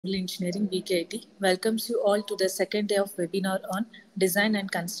Civil Engineering VKIT welcomes you all to the second day of webinar on Design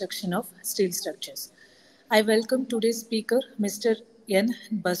and Construction of Steel Structures. I welcome today's speaker, Mr. N.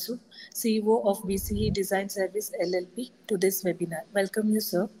 Basu, CEO of BCE Design Services LLP, to this webinar. Welcome you,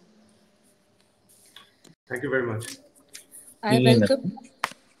 sir. Thank you very much. I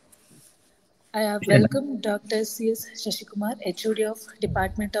have welcomed Dr. C.S. Shashikumar, HOD of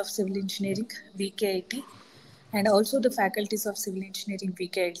Department of Civil Engineering, VKIT, and also the faculties of Civil Engineering,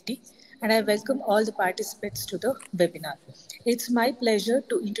 VKIT, and I welcome all the participants to the webinar. It's my pleasure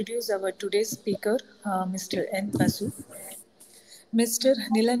to introduce our today's speaker, Mr. N. Basu. Mr.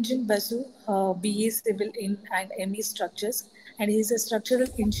 Nilanjan Basu B.E. Civil and ME Structures, and he is a structural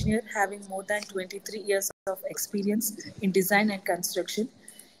engineer having more than 23 years of experience in design and construction.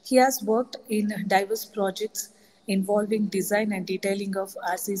 He has worked in diverse projects involving design and detailing of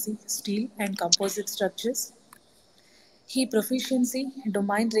RCC, steel and composite structures. His proficiency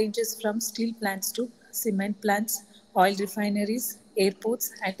domain ranges from steel plants to cement plants, oil refineries,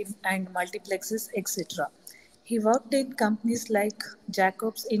 airports, and multiplexes, etc. He worked in companies like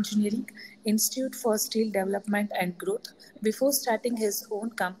Jacobs Engineering, Institute for Steel Development and Growth, before starting his own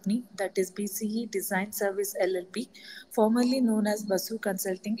company, that is BCE Design Services LLP, formerly known as Basu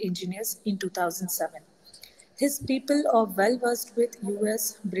Consulting Engineers, in 2007. His people are well versed with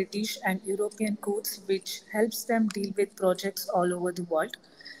US, British, and European codes, which helps them deal with projects all over the world.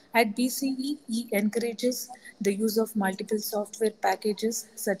 At BCE, he encourages the use of multiple software packages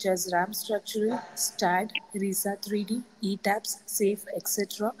such as RAM Structural, STAD, RISA 3D, ETABS, SAFE,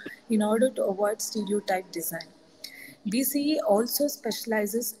 etc. in order to avoid stereotype design. BCE also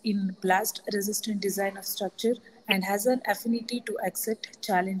specializes in blast-resistant design of structure and has an affinity to accept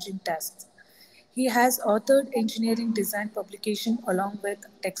challenging tasks. He has authored engineering design publication along with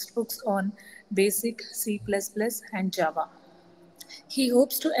textbooks on Basic, C++, and Java. He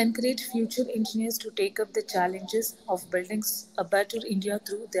hopes to encourage future engineers to take up the challenges of building a better India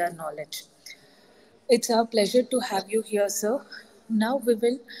through their knowledge. It's our pleasure to have you here, sir. Now we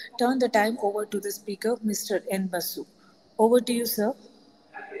will turn the time over to the speaker, Mr. N. Basu. Over to you, sir.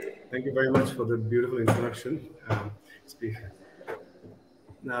 Thank you very much for the beautiful introduction.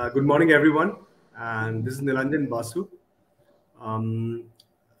 Good morning, everyone. And this is Nilanjan Basu.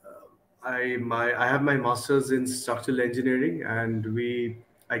 I have my master's in structural engineering, and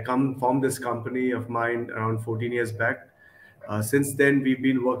I come from this company of mine around 14 years back. Since then, we've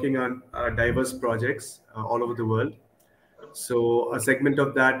been working on diverse projects all over the world. So a segment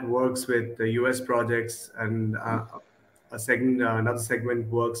of that works with the US projects, and another segment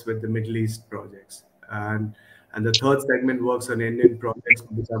works with the Middle East projects, and the third segment works on Indian projects,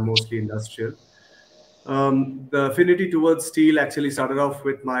 which are mostly industrial. The affinity towards steel actually started off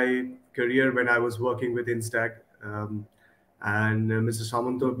with my career when I was working with INSDAG, and Mr.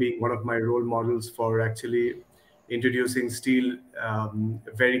 Samanto being one of my role models for actually introducing steel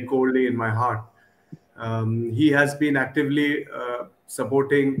very coldly in my heart. He has been actively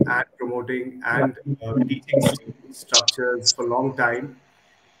supporting and promoting and teaching steel structures for a long time.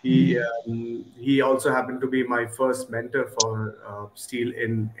 He also happened to be my first mentor for steel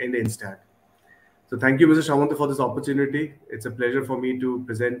in INSDAG. So thank you, Mr. Samanto, for this opportunity. It's a pleasure for me to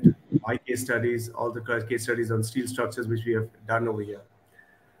present my case studies, all the case studies on steel structures which we have done over here.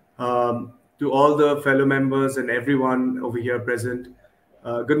 To all the fellow members and everyone over here present,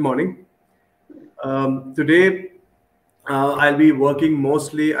 good morning. Today, I'll be working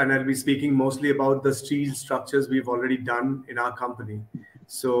mostly and I'll be speaking mostly about the steel structures we've already done in our company.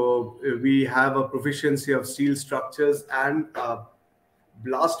 So we have a proficiency of steel structures and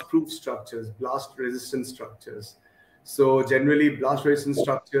blast-proof structures, blast-resistant structures. So generally, blast-resistant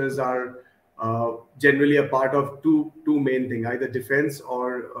structures are generally a part of two main things, either defense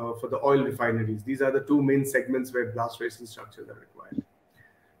or for the oil refineries. These are the two main segments where blast-resistant structures are required.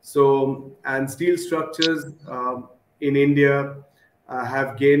 So, and steel structures in India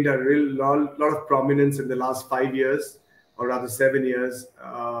have gained a lot of prominence in the last 5 years, or rather 7 years,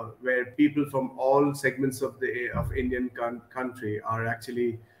 where people from all segments of Indian country are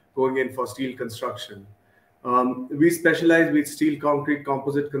actually going in for steel construction. We specialize with steel concrete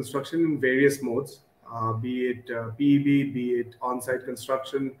composite construction in various modes, be it PEB, be it on-site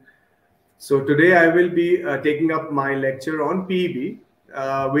construction. So today I will be taking up my lecture on PEB,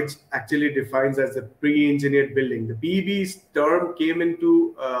 which actually defines as a pre-engineered building. The PEB term came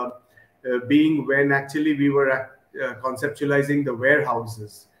into being when actually we were conceptualizing the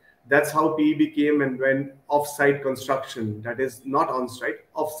warehouses. That's how PEB came, and when off-site construction, that is not on-site,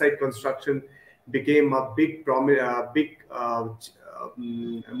 off-site construction became a big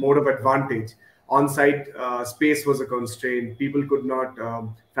mode of advantage. on-site space was a constraint. People could not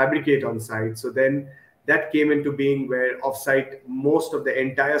fabricate on-site. So then that came into being, where off-site, most of the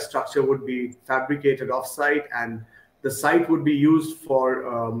entire structure would be fabricated off-site, and the site would be used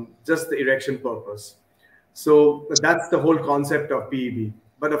for just the erection purpose. So that's the whole concept of PEB.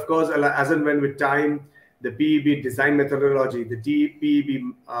 But of course, as and when with time, the PEB design methodology, the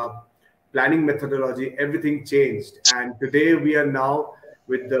PEB planning methodology, everything changed. And today we are now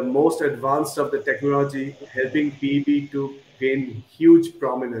with the most advanced of the technology, helping PEB to gain huge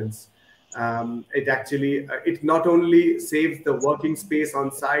prominence. It actually, it not only saves the working space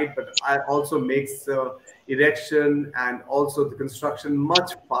on site, but also makes erection and also the construction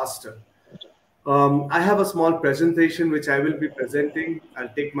much faster. I have a small presentation which I will be presenting.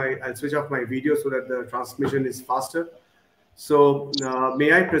 I'll switch off my video so that the transmission is faster. So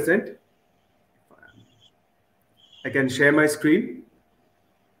may I present? I can share my screen.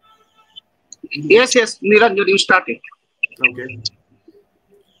 Yes, Nilanjan, you started. Okay.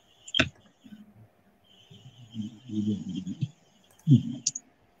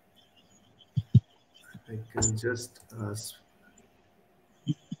 I can just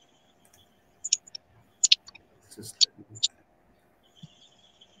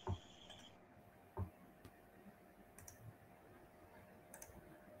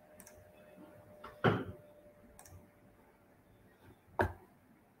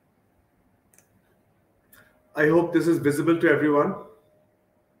I hope this is visible to everyone.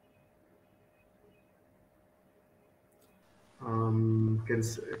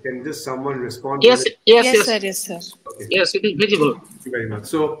 Can just someone respond? Yes, to it? Yes, sir. Okay. Yes, it is visible. Thank you very much.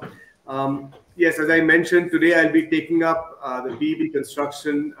 So, yes, as I mentioned, today I'll be taking up the PEB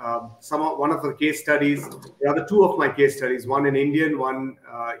construction. One of the case studies, rather two of my case studies, one an Indian, one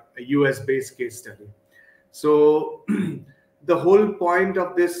a US-based case study. So, the whole point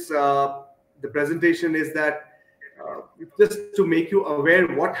of this the presentation is that just to make you aware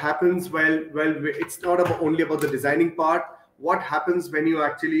what happens it's not only about the designing part. What happens when you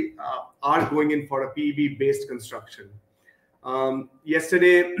actually are going in for a PEB-based construction?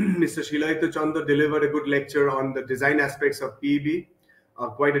 Yesterday, Mr. Shilaito Chanda delivered a good lecture on the design aspects of PEB,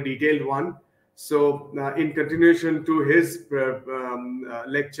 quite a detailed one. So in continuation to his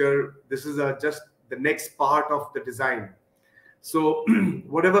lecture, this is just the next part of the design. So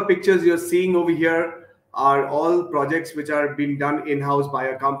whatever pictures you're seeing over here are all projects which are being done in-house by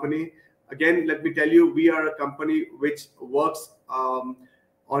a company. Again, let me tell you, we are a company which works on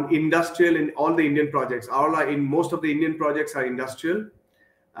industrial in all the Indian projects. Most of the Indian projects are industrial.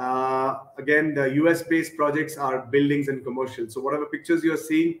 Again, the US-based projects are buildings and commercial. So whatever pictures you're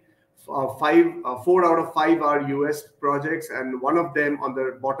seeing, 4 out of 5 are US projects, and one of them on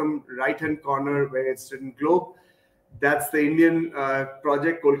the bottom right-hand corner where it's written Globe, that's the Indian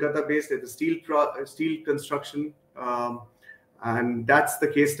project, Kolkata-based. It's a steel construction. And that's the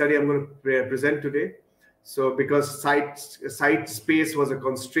case study I'm going to present today. So because site space was a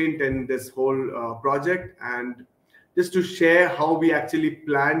constraint in this whole project, and just to share how we actually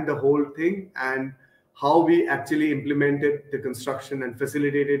planned the whole thing and how we actually implemented the construction and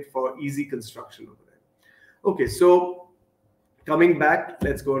facilitated for easy construction over there. Okay, so coming back,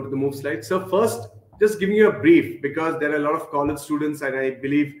 let's go on to the move slide. So first, just giving you a brief, because there are a lot of college students, and I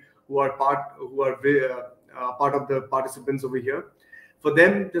believe who are part of the participants over here. For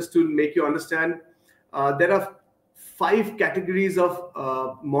them, just to make you understand, there are 5 categories of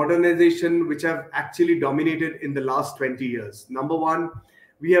modernization which have actually dominated in the last 20 years. Number 1,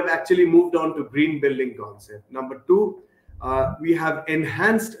 we have actually moved on to green building concept. Number 2, we have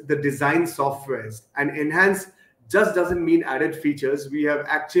enhanced the design softwares, and enhance just doesn't mean added features. We have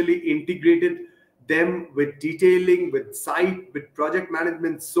actually integrated them with detailing, with site, with project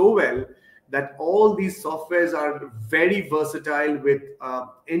management so well that all these softwares are very versatile with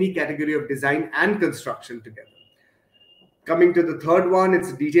any category of design and construction together. Coming to the third one,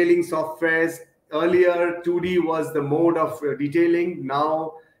 it's detailing softwares. Earlier, 2D was the mode of detailing.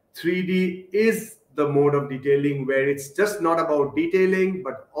 Now, 3D is the mode of detailing, where it's just not about detailing,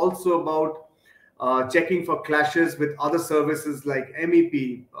 but also about checking for clashes with other services like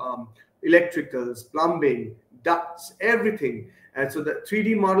MEP, electricals, plumbing, ducts, everything. And so the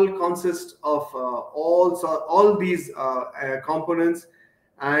 3D model consists of all these components,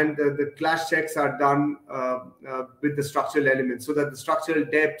 and the clash checks are done with the structural elements, so that the structural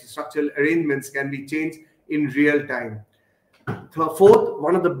depth, structural arrangements can be changed in real time. Fourth,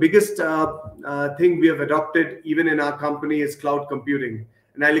 one of the biggest thing we have adopted even in our company is cloud computing.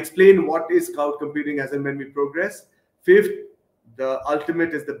 And I'll explain what is cloud computing as and when we progress. Fifth, the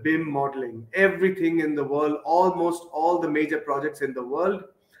ultimate is the BIM modeling. Everything in the world, almost all the major projects in the world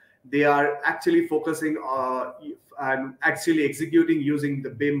they are actually focusing and actually executing using the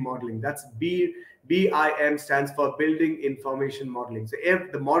BIM modeling. That's BIM stands for Building Information Modeling. So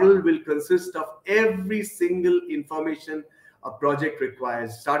the model will consist of every single information a project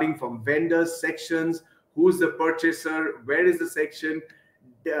requires, starting from vendors, sections, who's the purchaser, where is the section,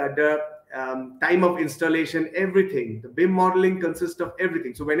 the time of installation, everything. The BIM modeling consists of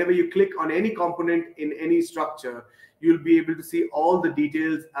everything. So whenever you click on any component in any structure, you'll be able to see all the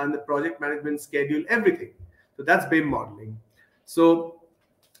details and the project management schedule, everything. So that's BIM modeling. So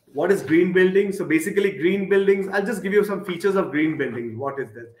what is green building? So basically green buildings, I'll just give you some features of green buildings. What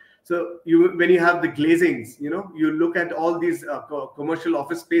is this? So when you have the glazings, you look at all these commercial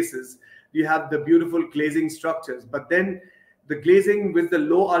office spaces, you have the beautiful glazing structures, but then the glazing with the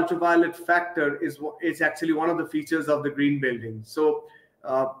low ultraviolet factor is actually one of the features of the green building. So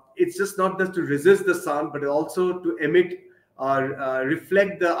it's just not just to resist the sun, but also to emit or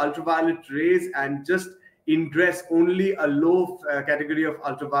reflect the ultraviolet rays and just ingress only a low category of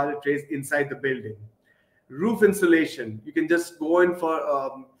ultraviolet rays inside the building. Roof insulation, you can just go in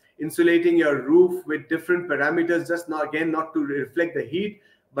for insulating your roof with different parameters, just not to reflect the heat,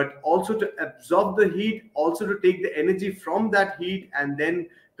 but also to absorb the heat, also to take the energy from that heat and then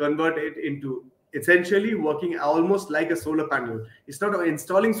convert it into essentially working almost like a solar panel. It's not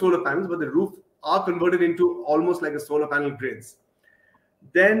installing solar panels, but the roof are converted into almost like a solar panel grids.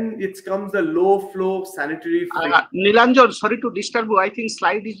 Then it comes the low flow sanitary. Nilanjan, sorry to disturb you. I think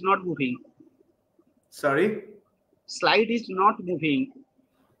slide is not moving. Sorry? Slide is not moving.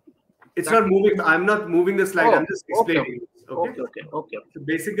 It's not moving. I'm not moving the slide. I'm just explaining. Okay. So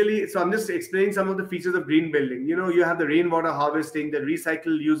basically, I'm just explaining some of the features of green building. You have the rainwater harvesting, the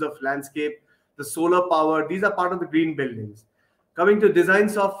recycled use of landscape, the solar power. These are part of the green buildings. Coming to design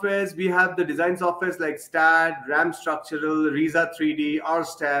softwares, we have the design softwares like STAD, RAM Structural, RISA 3D,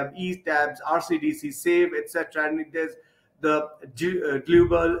 RSTAB, ETABS, RCDC, SAVE, etc. And there's the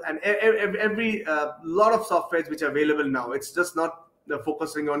Global and every lot of softwares which are available now. It's just not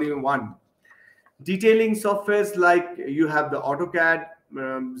focusing on even one. Detailing softwares like you have the AutoCAD,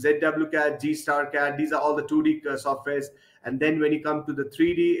 ZWCAD, G-StarCAD. These are all the 2D softwares. And then when you come to the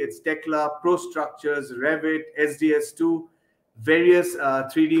 3D, it's Tekla, Pro Structures, Revit, SDS2, various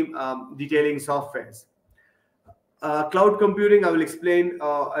 3D detailing softwares. Cloud computing, I will explain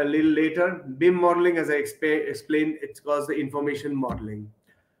a little later. BIM modeling, as I explained, it's called the information modeling.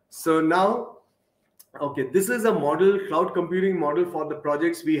 So now, okay, this is a model, cloud computing model for the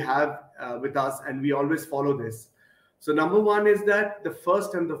projects we have with us, and we always follow this. So number one is that the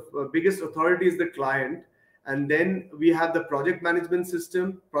first and the biggest authority is the client, and then we have the project management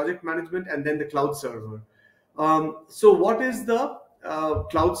system, project management, and then the cloud server. So what is the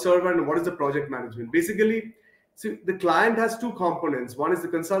cloud server and what is the project management? Basically, so the client has two components. One is the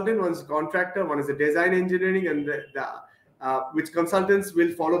consultant, one is the contractor, one is the design engineering, and which consultants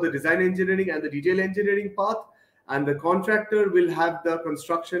will follow the design engineering and the detail engineering path, and the contractor will have the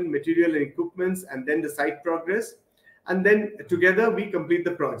construction material and equipments and then the site progress, and then together we complete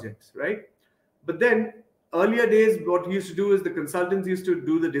the project, right? But then earlier days, what we used to do is the consultants used to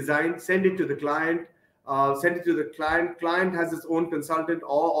do the design, send it to the client, client has its own consultant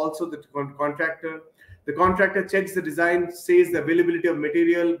or also the contractor. The contractor checks the design, says the availability of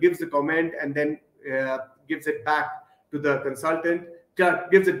material, gives the comment, and then gives it back to the consultant,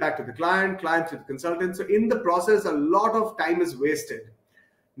 gives it back to the client to the consultant. So in the process, a lot of time is wasted.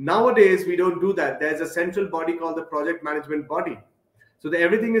 Nowadays, we don't do that. There's a central body called the project management body. So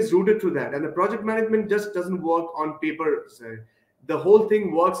everything is rooted to that. And the project management just doesn't work on paper. The whole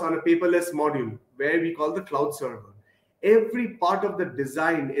thing works on a paperless module where we call the cloud server. Every part of the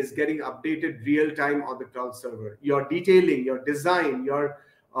design is getting updated real time on the cloud server. Your detailing, your design, your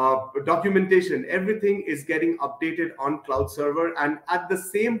documentation, everything is getting updated on cloud server. And at the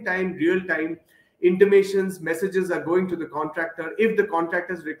same time, real time intimations, messages are going to the contractor. If the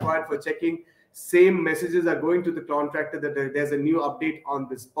contractor is required for checking, same messages are going to the contractor that there's a new update on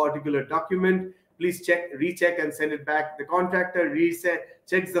this particular document. Please recheck and send it back. The contractor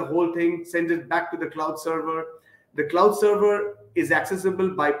checks the whole thing, sends it back to the cloud server. The cloud server is accessible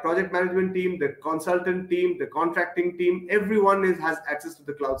by project management team, the consultant team, the contracting team. Everyone has access to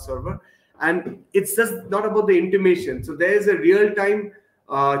the cloud server. And it's just not about the intimation. So there is a real-time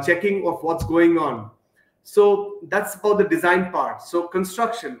checking of what's going on. So that's about the design part. So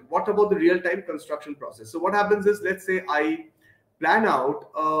construction, what about the real-time construction process? So what happens is, let's say I plan out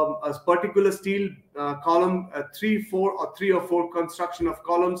a particular steel column, 3 or 4 construction of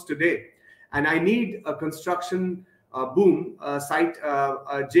columns today. And I need a construction boom,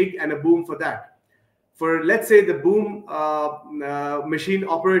 a jig and a boom for that. For, let's say, the boom machine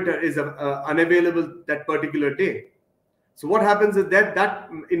operator is unavailable that particular day. So what happens is that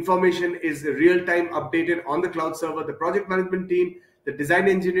information is real-time updated on the cloud server. The project management team, the design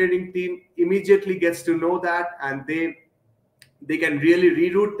engineering team immediately gets to know that, and they can really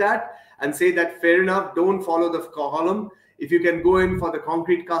reroute that and say that fair enough, don't follow the column. If you can go in for the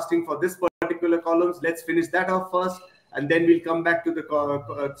concrete casting for this particular columns, let's finish that off first, and then we'll come back to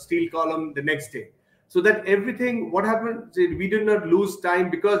the steel column the next day. So that everything, what happened, we did not lose time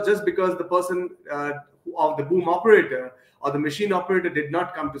because the person of the boom operator or the machine operator did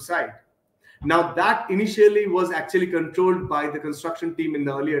not come to site. Now that initially was actually controlled by the construction team in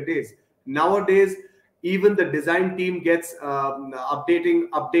the earlier days. Nowadays, even the design team gets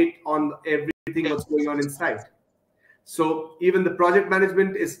update on everything what's going on inside. So even the project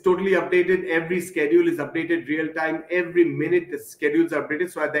management is totally updated. Every schedule is updated real time. Every minute the schedules are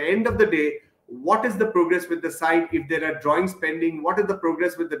updated. So at the end of the day, what is the progress with the site? If there are drawings pending, what is the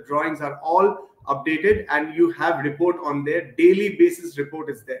progress with the drawings are all updated, and you have report on there. Daily basis report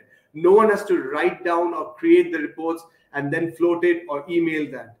is there. No one has to write down or create the reports and then float it or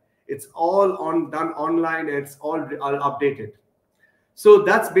email that. It's all done online, and it's all updated. So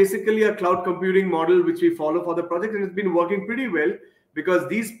that's basically a cloud computing model which we follow for the project, and it's been working pretty well because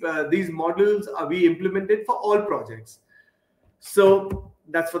these models we implemented for all projects. So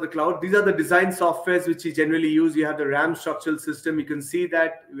that's for the cloud. These are the design softwares which we generally use. You have the RAM structural system. You can see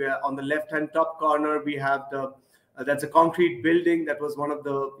that on the left-hand top corner, we have that's a concrete building. That was one of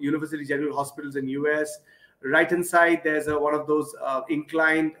the University General Hospitals in US. Right-hand side, there's one of those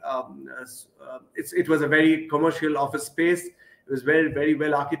inclined, it was a very commercial office space. It was very, very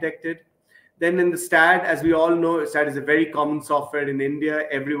well architected. Then in the STAD, as we all know, STAD is a very common software in India.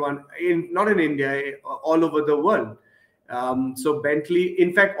 Not in India, all over the world. So Bentley,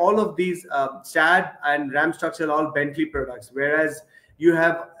 in fact, all of these STAD and RAM structure are all Bentley products, whereas you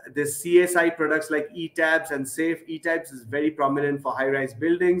have the CSI products like E-tabs and SAFE. E-tabs is very prominent for high-rise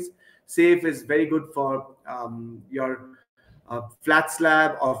buildings. SAFE is very good for your flat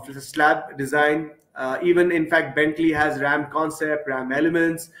slab or slab design. Even, in fact, Bentley has RAM concept, RAM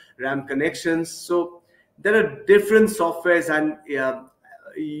elements, RAM connections. So there are different softwares, and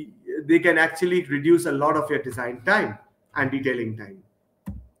they can actually reduce a lot of your design time and detailing time.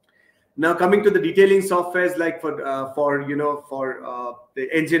 Now coming to the detailing softwares, like for the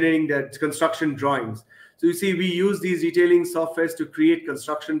engineering, the construction drawings. So you see, we use these detailing softwares to create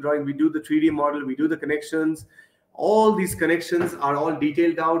construction drawing. We do the 3D model, we do the connections. All these connections are all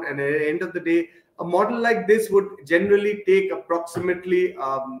detailed out, and at the end of the day, a model like this would generally take approximately,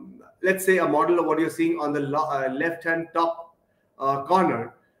 let's say a model of what you're seeing on the left-hand top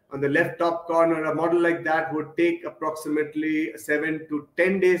corner. On the left top corner, a model like that would take approximately 7 to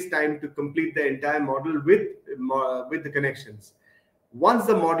 10 days time to complete the entire model with the connections. Once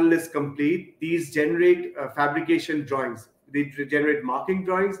the model is complete, these generate fabrication drawings. They generate marking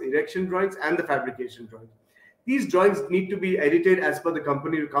drawings, erection drawings, and the fabrication drawings. These drawings need to be edited as per the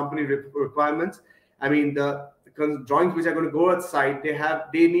company requirements. I mean, the drawings which are going to go outside,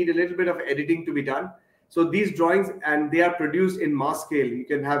 they need a little bit of editing to be done. So these drawings, and they are produced in mass scale. You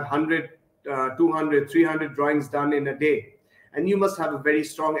can have 100, 200, 300 drawings done in a day. And you must have a very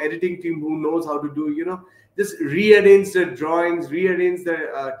strong editing team who knows how to do, just rearrange the drawings, rearrange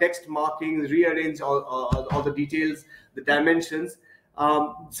the text markings, rearrange all the details, the dimensions.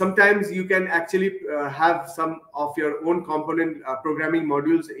 Sometimes you can actually have some of your own component programming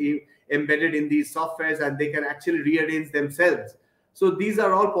modules embedded in these softwares, and they can actually rearrange themselves. So these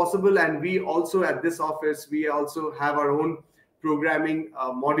are all possible, and we also at this office, we also have our own programming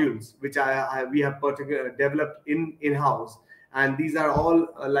modules, which we have developed in-house. And these are all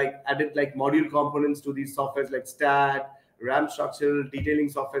added like module components to these softwares like STAD, RAM structural, detailing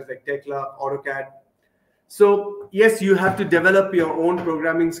softwares like Tekla, AutoCAD. So yes, you have to develop your own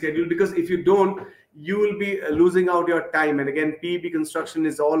programming schedule, because if you don't, you will be losing out your time. And again, PEB construction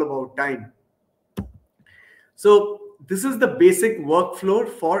is all about time. So this is the basic workflow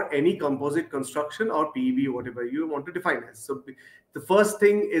for any composite construction or PEB, whatever you want to define as. So the first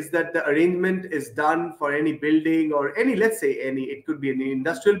thing is that the arrangement is done for any building or let's say it could be an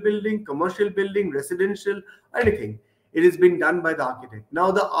industrial building, commercial building, residential, anything. It is being done by the architect.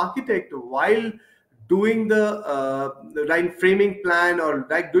 Now the architect, while doing the framing plan or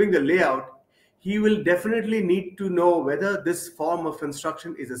doing the layout, he will definitely need to know whether this form of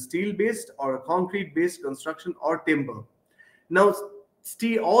construction is a steel-based or a concrete-based construction or timber. Now,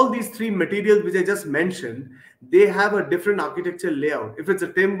 all these three materials which I just mentioned, they have a different architectural layout. If it's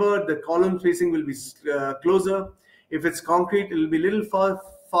a timber, the column spacing will be closer. If it's concrete, it will be a little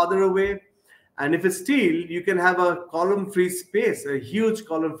farther away. And if it's steel, you can have a column-free space, a huge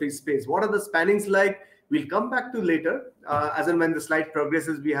column-free space. What are the spannings like? We'll come back to later. As and when the slide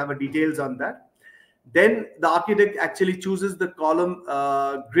progresses, we have details on that. Then the architect actually chooses the column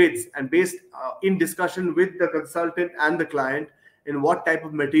grids, and based in discussion with the consultant and the client in what type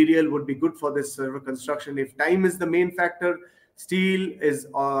of material would be good for this server construction. If time is the main factor, steel is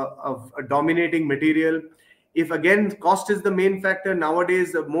a dominating material. If again cost is the main factor,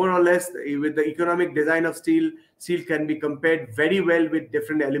 nowadays more or less with the economic design of steel can be compared very well with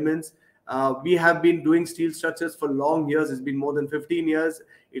different elements. We have been doing steel structures for long years. It's been more than 15 years.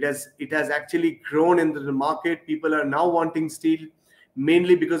 It has actually grown into the market. People are now wanting steel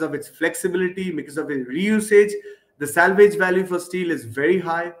mainly because of its flexibility, because of its reusage. The salvage value for steel is very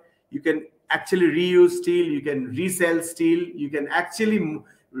high. You can actually reuse steel. You can resell steel. You can actually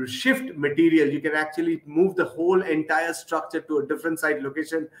shift material. You can actually move the whole entire structure to a different site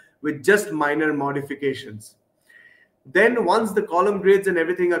location with just minor modifications. Then once the column grids and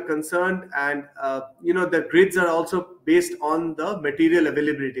everything are concerned, and the grids are also based on the material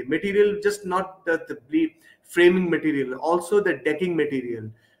availability. Material, just not the framing material, also the decking material.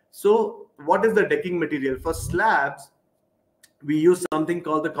 So what is the decking material? For slabs, we use something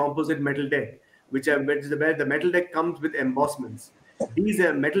called the composite metal deck, which is where the metal deck comes with embossments. These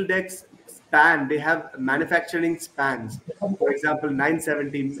metal decks span, they have manufacturing spans. For example,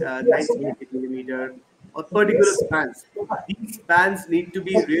 970 millimeter, or particular spans. These spans need to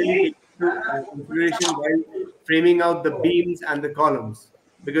be really taken into consideration while framing out the beams and the columns,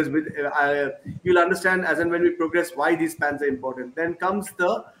 because with you'll understand as and when we progress why these spans are important. Then comes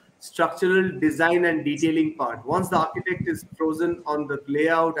the structural design and detailing part. Once the architect is frozen on the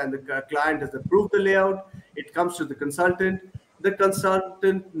layout and the client has approved the layout, it comes to the consultant. The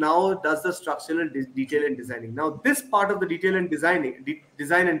consultant now does the structural detail and designing. Now this part of the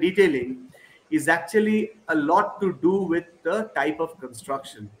design and detailing is actually a lot to do with the type of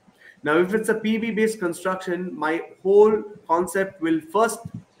construction. Now, if it's a PB based construction, my whole concept will first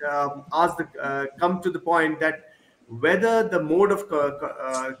come to the point that whether the mode of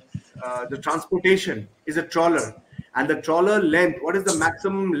the transportation is a trawler, and the trawler length, what is the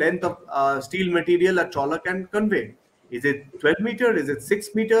maximum length of steel material a trawler can convey? Is it 12 meters? Is it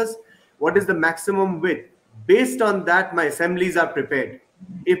 6 meters? What is the maximum width? Based on that, my assemblies are prepared.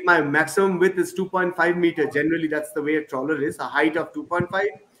 If my maximum width is 2.5 meters, generally that's the way a trawler is, a height of 2.5,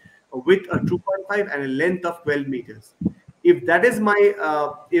 a width of 2.5, and a length of 12 meters. If that is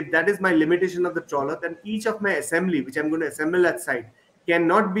my limitation of the trawler, then each of my assembly, which I'm going to assemble at site,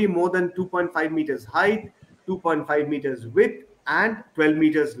 cannot be more than 2.5 meters height, 2.5 meters width, and 12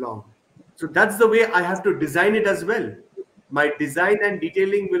 meters long. So that's the way I have to design it as well. My design and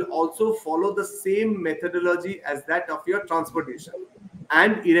detailing will also follow the same methodology as that of your transportation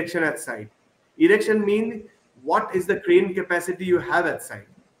and erection at site. Erection means what is the crane capacity you have at site.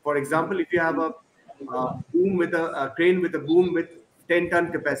 For example, if you have a boom with a crane with a boom with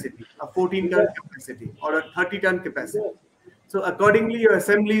 10-ton capacity, a 14-ton capacity, or a 30-ton capacity. So accordingly, your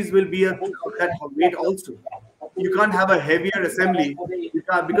assemblies will be that weight also. You can't have a heavier assembly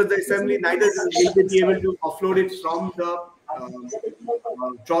because the assembly neither will they be able to offload it from the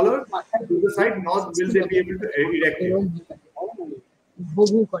trawler to the side, nor will they be able to erect it.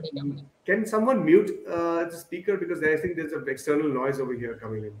 Can someone mute the speaker, because I think there's an external noise over here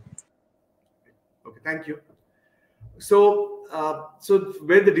coming in. Okay, thank you. So,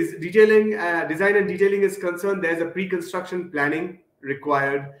 where the detailing, design and detailing is concerned, there's a pre-construction planning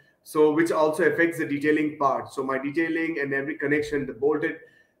required. So, which also affects the detailing part. So, my detailing and every connection, the bolted,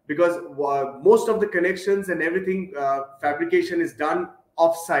 because most of the connections and everything fabrication is done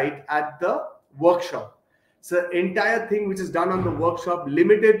off-site at the workshop. So entire thing which is done on the workshop,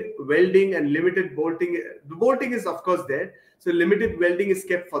 limited welding and limited bolting. The bolting is of course there. So limited welding is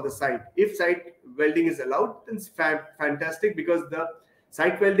kept for the site. If site welding is allowed, then it's fantastic, because the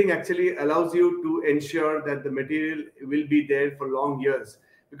site welding actually allows you to ensure that the material will be there for long years.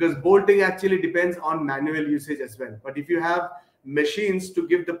 Because bolting actually depends on manual usage as well. But if you have machines to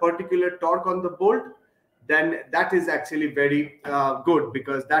give the particular torque on the bolt, then that is actually very good,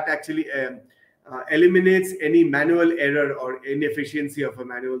 because that actually eliminates any manual error or inefficiency of a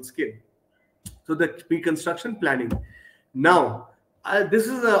manual skill. So the pre-construction planning. Now, this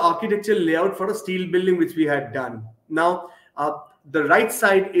is an architectural layout for a steel building which we had done. Now, the right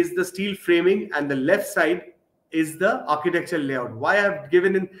side is the steel framing and the left side is the architectural layout. Why I've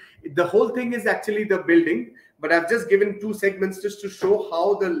given in, the whole thing is actually the building, but I've just given two segments just to show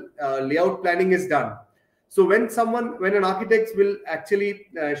how the layout planning is done. So when an architect will actually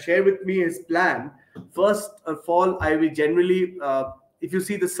share with me his plan, first of all, I will generally if you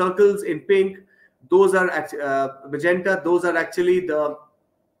see the circles in pink, those are magenta, those are actually the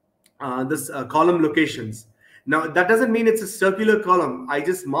column locations. Now that doesn't mean it's a circular column. I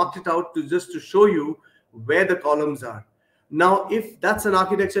just marked it out to show you where the columns are. Now, if that's an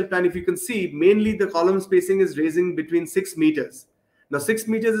architectural plan, if you can see, mainly the column spacing is raising between 6 meters. Now 6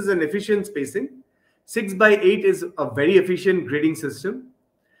 meters is an efficient spacing. 6 by 8 is a very efficient gridding system.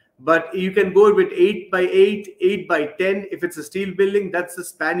 But you can go with 8 by 8, 8 by 10. If it's a steel building, that's the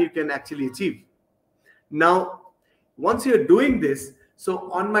span you can actually achieve. Now, once you're doing this,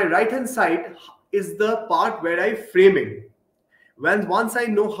 so on my right hand side is the part where I framing. Once I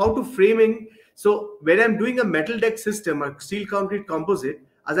know how to framing, so when I'm doing a metal deck system or steel concrete composite,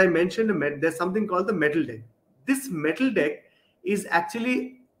 as I mentioned, there's something called the metal deck. This metal deck is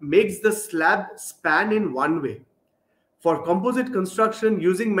actually makes the slab span in one way. For composite construction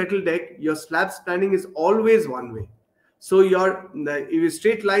using metal deck, your slab spanning is always one way. So your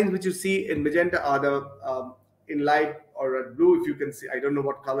straight lines which you see in magenta are the in light or blue, if you can see, I don't know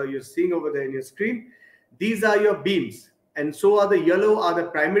what color you're seeing over there in your screen. These are your beams, and so are the yellow are the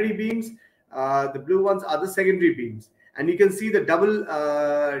primary beams. The blue ones are the secondary beams, and you can see the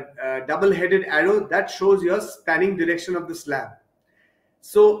double-headed arrow that shows your spanning direction of the slab.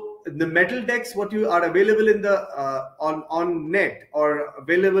 So the metal decks, what you are available in the on net or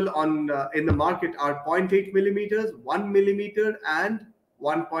available on in the market are 0.8 millimeters, 1 millimeter, and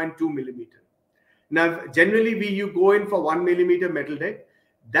 1.2 millimeter. Now, generally, you go in for 1 millimeter metal deck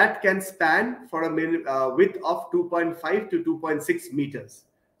that can span for a width of 2.5 to 2.6 meters,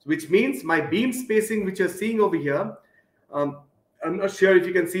 which means my beam spacing, which you're seeing over here, I'm not sure if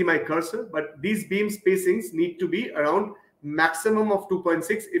you can see my cursor, but these beam spacings need to be around maximum of 2.6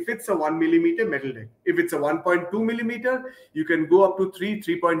 if it's a 1 millimeter metal deck. If it's a 1.2 millimeter, you can go up to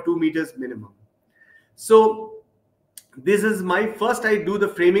 3.2 meters minimum. So this is my first, I do the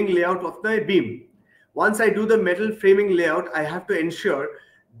framing layout of the beam. Once I do the metal framing layout, I have to ensure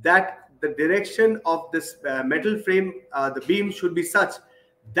that the direction of this metal frame, the beam should be such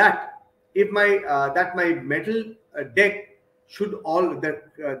that if my metal deck should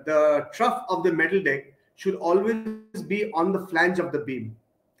the trough of the metal deck should always be on the flange of the beam.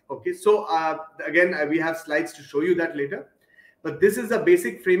 Okay, so again, we have slides to show you that later, but this is a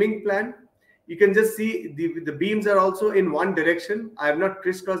basic framing plan. You can just see the beams are also in one direction. I have not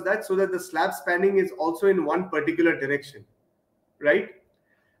crisscrossed that so that the slab spanning is also in one particular direction, right?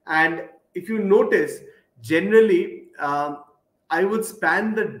 And if you notice, generally, I would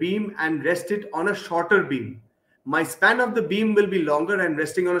span the beam and rest it on a shorter beam. My span of the beam will be longer and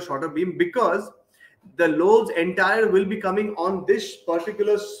resting on a shorter beam because the loads entire will be coming on this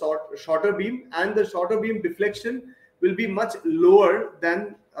particular shorter beam, and the shorter beam deflection will be much lower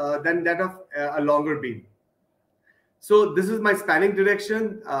than that of a longer beam. So this is my spanning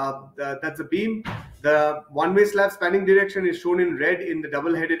direction. That's a beam. The one-way slab spanning direction is shown in red in the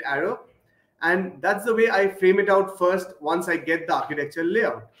double-headed arrow. And that's the way I frame it out first once I get the architectural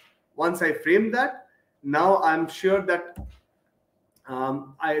layout. Once I frame that, now I'm sure that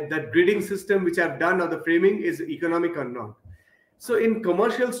that gridding system which I've done or the framing is economic or not. So in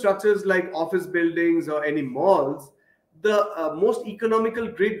commercial structures like office buildings or any malls, the most economical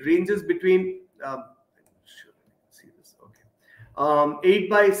grid ranges between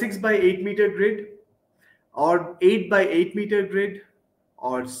 6 by 8 meter grid, or 8 by 8 meter grid,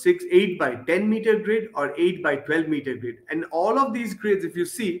 or 8 by 10 meter grid, or 8 by 12 meter grid. And all of these grids, if you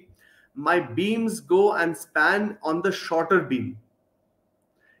see, my beams go and span on the shorter beam.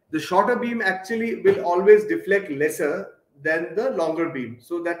 The shorter beam actually will always deflect lesser than the longer beam.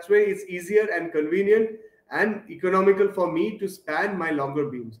 So that's why it's easier and convenient and economical for me to span my longer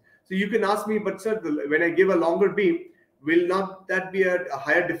beams. So you can ask me, but sir, when I give a longer beam, will not that be a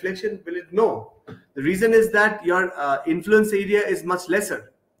higher deflection? Will it? No. The reason is that your influence area is much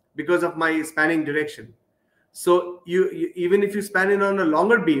lesser because of my spanning direction. So you even if you span in on a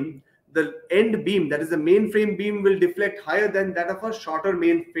longer beam, the end beam, that is the main frame beam, will deflect higher than that of a shorter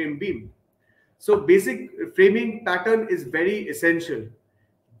main frame beam. So basic framing pattern is very essential.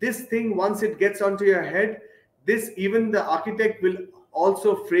 This thing, once it gets onto your head, even the architect will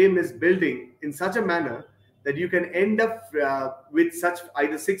also frame his building in such a manner that you can end up with such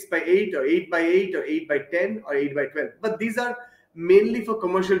either 6 by 8 or 8 by 8 or 8 by 10 or 8 by 12. But these are mainly for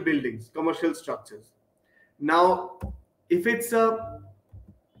commercial buildings, commercial structures. Now, if it's a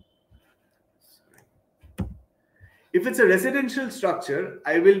residential structure,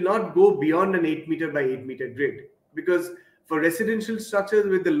 I will not go beyond an 8 meter by 8 meter grid, because for residential structures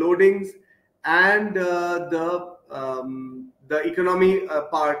with the loadings and the economy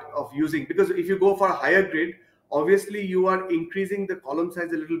part of using, because if you go for a higher grid, obviously you are increasing the column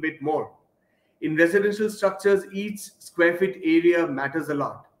size a little bit more. In residential structures, each square feet area matters a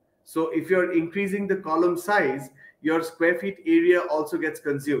lot. So if you're increasing the column size, your square feet area also gets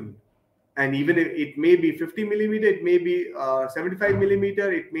consumed. And even if it may be 50 millimeter, it may be 75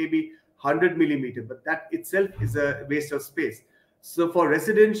 millimeter, it may be 100 millimeter, but that itself is a waste of space. So for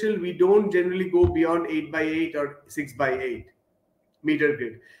residential, we don't generally go beyond 8 by 8 or 6 by 8 meter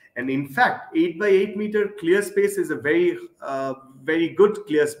grid. And in fact, 8 by 8 meter clear space is a very good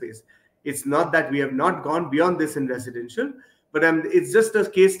clear space. It's not that we have not gone beyond this in residential, but it's just a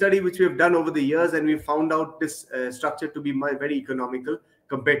case study which we have done over the years, and we found out this structure to be very economical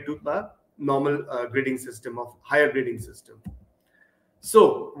compared to the normal gridding system of higher gridding system.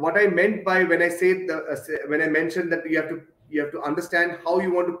 So what I meant by when I say when I mentioned that you have to understand how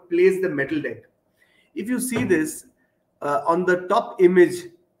you want to place the metal deck. If you see this on the top image,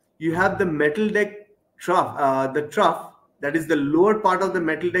 you have the metal deck trough, the trough, that is the lower part of the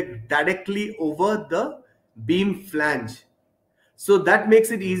metal deck directly over the beam flange. So that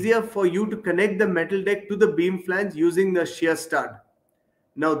makes it easier for you to connect the metal deck to the beam flange using the shear stud.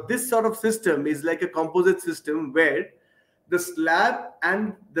 Now, this sort of system is like a composite system where the slab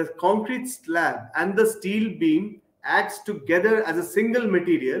and the concrete slab and the steel beam acts together as a single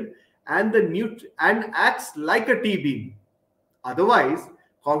material and acts like a T-beam. Otherwise,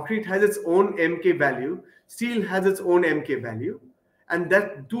 concrete has its own MK value, steel has its own MK value, and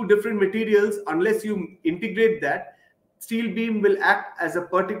that two different materials, unless you integrate that, steel beam will act as a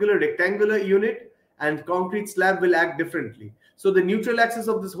particular rectangular unit and concrete slab will act differently. So the neutral axis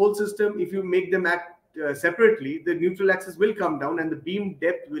of this whole system, if you make them act separately, the neutral axis will come down and the beam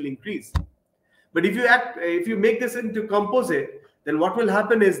depth will increase. But if you make this into composite, then what will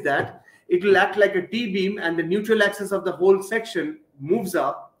happen is that it will act like a T-beam and the neutral axis of the whole section moves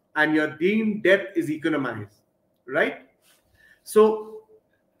up and your beam depth is economized, right? So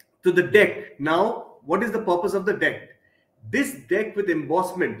to the deck. Now, what is the purpose of the deck? This deck with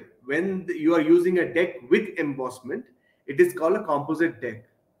embossment, when you are using a deck with embossment, it is called a composite deck.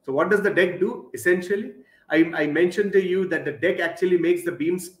 So what does the deck do? Essentially, I mentioned to you that the deck actually makes the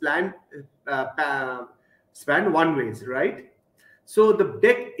beams span one ways, right? So the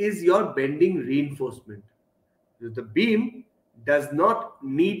deck is your bending reinforcement. The beam does not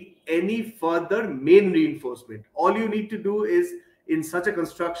need any further main reinforcement. All you need to do is, in such a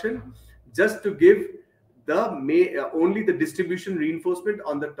construction, just to give only the distribution reinforcement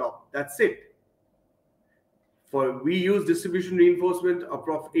on the top. That's it. We use distribution reinforcement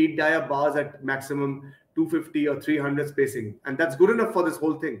of 8 dia bars at maximum 250 or 300 spacing, and that's good enough for this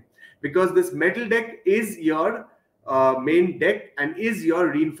whole thing, because this metal deck is your main deck and is your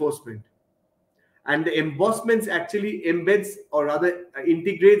reinforcement, and the embossments actually embeds, or rather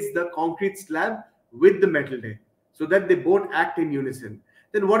integrates, the concrete slab with the metal deck so that they both act in unison.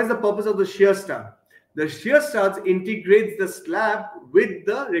 Then what is the purpose of the shear stud? The shear studs integrates the slab with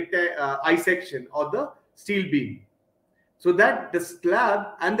the I section or the steel beam, so that the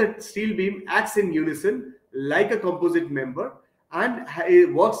slab and the steel beam acts in unison like a composite member and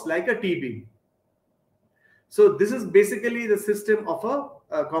it works like a T-beam. So this is basically the system of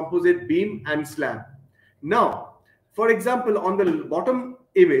a composite beam and slab. Now, for example, on the bottom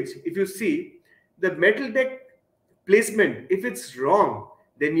image, if you see the metal deck placement, if it's wrong,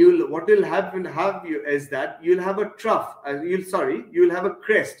 then what will happen is that you'll have a trough, you'll have a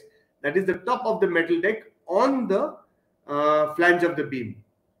crest, that is the top of the metal deck on the flange of the beam.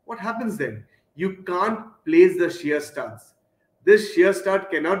 What happens then? You can't place the shear studs. This shear stud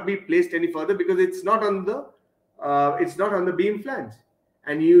cannot be placed any further because it's not on the beam flange,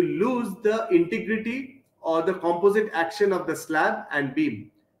 and you lose the integrity or the composite action of the slab and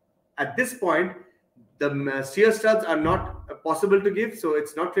beam. At this point, the shear studs are not possible to give, so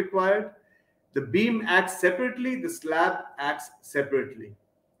it's not required. The beam acts separately, the slab acts separately.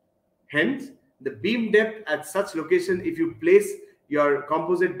 Hence, the beam depth at such location, if you place your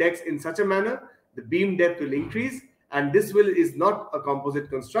composite decks in such a manner, the beam depth will increase, and this is not a composite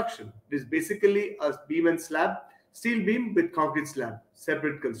construction. It is basically a beam and slab, steel beam with concrete slab,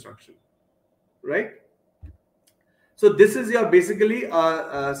 separate construction, right? So this is your basically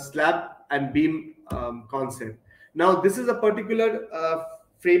a slab and beam concept. Now, this is a particular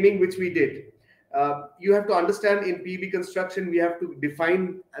framing which we did. You have to understand, in PB construction, we have to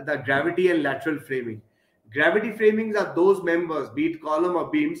define the gravity and lateral framing. Gravity framings are those members, be it column or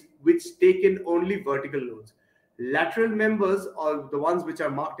beams, which take in only vertical loads. Lateral members, or the ones which are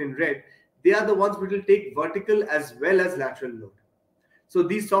marked in red, they are the ones which will take vertical as well as lateral load. So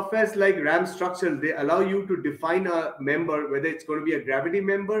these softwares like RAM Structures, they allow you to define a member, whether it's going to be a gravity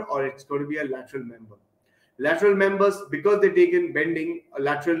member or it's going to be a lateral member. Lateral members, because they take in bending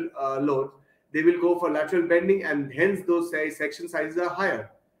lateral load, they will go for lateral bending, and hence those section sizes are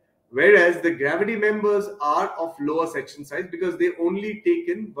higher. Whereas the gravity members are of lower section size because they only take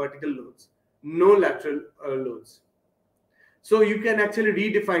in vertical loads, no lateral loads. So you can actually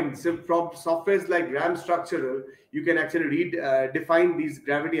redefine, so from softwares like RAM Structural, you can actually redefine these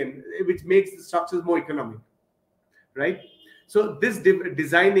gravity, and which makes the structures more economic, right? So this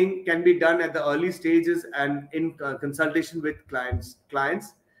designing can be done at the early stages and in consultation with clients.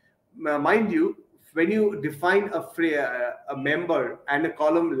 Mind you, when you define a member and a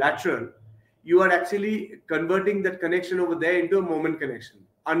column lateral, you are actually converting that connection over there into a moment connection.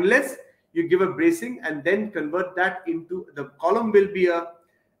 Unless you give a bracing and then convert that into, the column will be a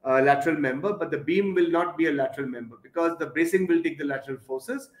lateral member, but the beam will not be a lateral member because the bracing will take the lateral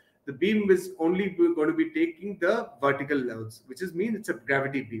forces. The beam is only going to be taking the vertical loads, which means it's a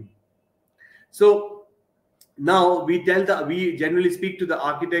gravity beam. So now we generally speak to the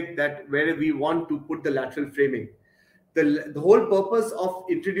architect that where we want to put the lateral framing. The whole purpose of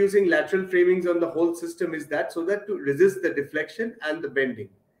introducing lateral framings on the whole system is that so that to resist the deflection and the bending.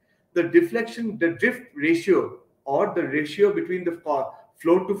 The deflection, the drift ratio, or the ratio between the floor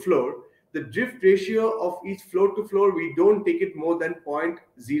to floor, the drift ratio of each floor to floor, we don't take it more than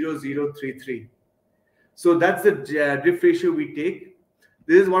 0.0033. So that's the drift ratio we take.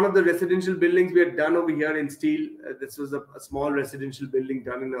 This is one of the residential buildings we had done over here in steel. This was a small residential building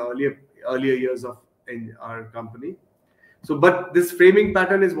done in the earlier years in our company. So, but this framing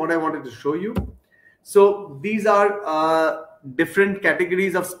pattern is what I wanted to show you. So these are different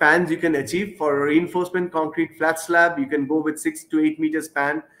categories of spans you can achieve. For reinforcement concrete flat slab, you can go with 6 to 8 meter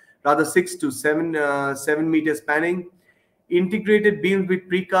span, rather 6 to 7 meter spanning. Integrated beams with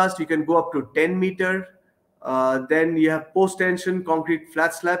precast, you can go up to 10 meter. Then you have post-tension concrete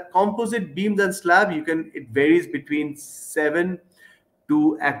flat slab. Composite beams and slab, it varies between 7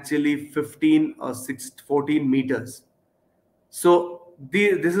 to actually 15 or 14 meters. So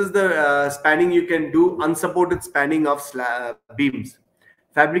this is the spanning you can do, unsupported spanning of beams.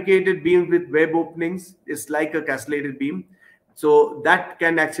 Fabricated beams with web openings is like a castellated beam. So that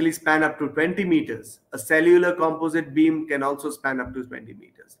can actually span up to 20 meters. A cellular composite beam can also span up to 20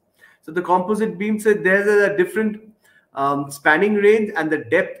 meters. So the composite beam said there's a different spanning range and the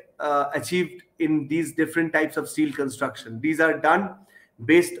depth achieved in these different types of steel construction. These are done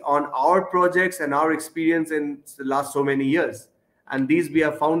based on our projects and our experience in the last so many years. And these we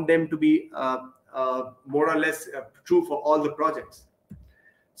have found them to be more or less true for all the projects.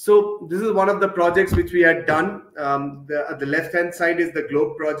 So this is one of the projects which we had done. At the left-hand side is the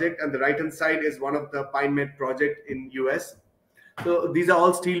Globe project, and the right-hand side is one of the PineMed project in US. So these are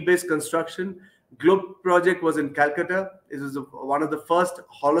all steel-based construction. Globe project was in Calcutta. This is one of the first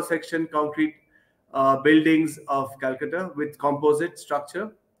hollow section concrete buildings of Calcutta with composite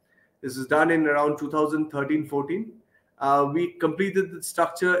structure. This is done in around 2013-14. We completed the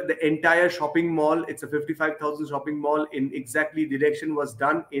structure, the entire shopping mall. It's a 55,000 shopping mall in exactly direction was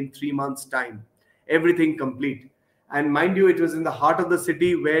done in 3 months' time. Everything complete. And mind you, it was in the heart of the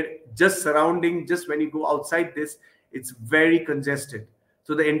city where just surrounding, just when you go outside this, it's very congested.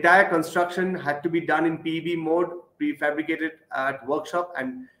 So the entire construction had to be done in PEB mode, prefabricated at workshop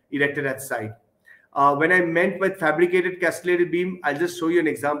and erected at site. When I meant by fabricated castellated beam, I'll just show you an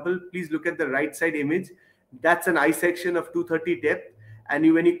example. Please look at the right side image. That's an I section of 230 depth.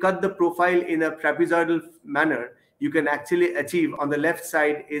 And when you cut the profile in a trapezoidal manner, you can actually achieve on the left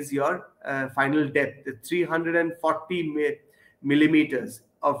side is your final depth. The 340 millimeters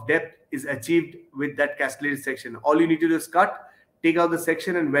of depth is achieved with that castellated section. All you need to do is cut, take out the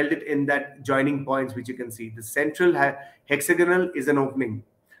section and weld it in that joining points, which you can see. The central hexagonal is an opening.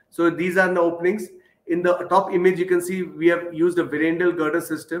 So these are the openings. In the top image, you can see we have used a Virendal girder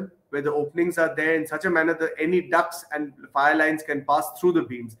system where the openings are there in such a manner that any ducts and fire lines can pass through the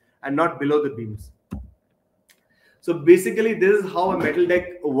beams and not below the beams. So basically, this is how a metal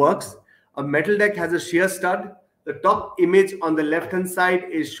deck works. A metal deck has a shear stud. The top image on the left-hand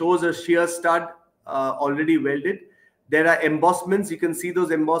side shows a shear stud already welded. There are embossments. You can see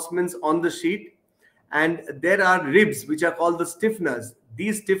those embossments on the sheet. And there are ribs, which are called the stiffeners.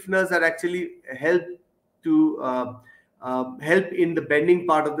 These stiffeners are actually help in the bending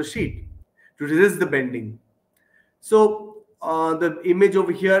part of the sheet to resist the bending. So the image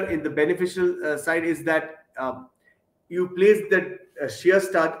over here in the beneficial side is that you place the shear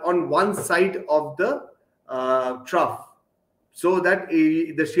stud on one side of the trough so that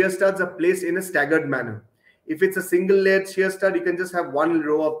the shear studs are placed in a staggered manner. If it's a single layered shear stud, you can just have one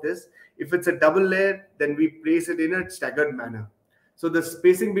row of this. If it's a double layer, then we place it in a staggered manner. So the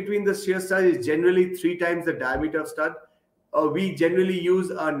spacing between the shear stud is generally 3 times the diameter of stud. We generally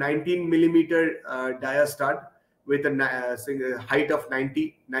use a 19 millimeter dia stud with a height of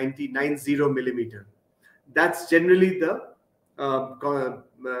 90 millimeter. That's generally the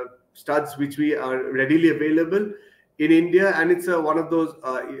studs which we are readily available in India, and it's one of those.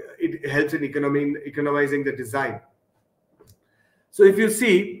 It helps in economizing the design. So if you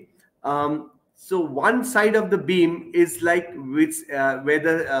see, so one side of the beam is like where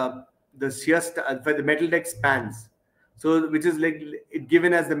the shear where the metal deck spans. So which is like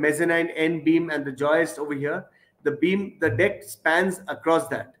given as the mezzanine end beam, and the joist over here. The deck spans across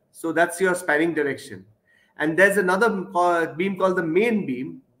that. So that's your spanning direction. And there's another beam called the main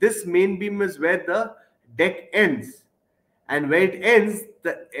beam. This main beam is where the deck ends. And where it ends,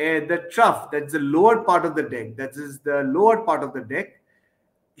 the trough, that's the lower part of the deck, that is the lower part of the deck,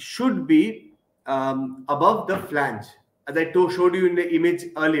 should be above the flange. As I showed you in the image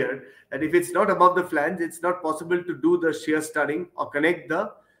earlier, that if it's not above the flange, it's not possible to do the shear studding or connect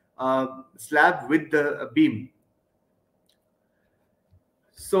the slab with the beam.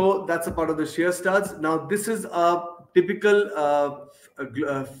 So that's a part of the shear studs. Now this is a typical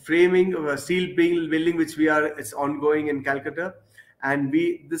framing of a steel building which it's ongoing in Calcutta, and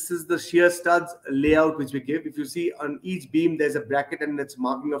this is the shear studs layout which we give. If you see on each beam there's a bracket and it's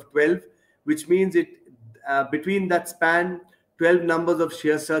marking of 12, which means between that span 12 numbers of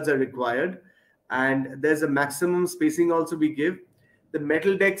shear studs are required, and there's a maximum spacing also we give. The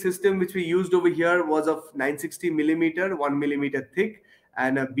metal deck system which we used over here was of 960 millimeter, 1 millimeter thick,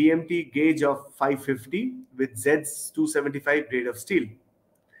 and a BMT gauge of 550 with Z's 275 grade of steel.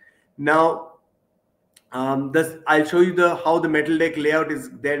 Now, I'll show you how the metal deck layout is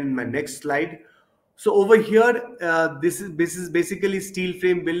there in my next slide. So over here, this is basically steel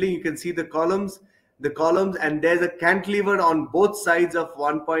frame building. You can see the columns, and there's a cantilever on both sides of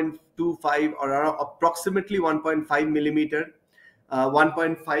 1.25 or approximately 1.5 millimeter,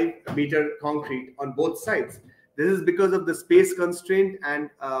 1.5 meter concrete on both sides. This is because of the space constraint, and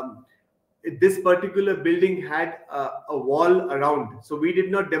this particular building had a wall around. So we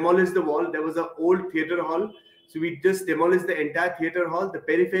did not demolish the wall. There was an old theater hall. So we just demolished the entire theater hall. The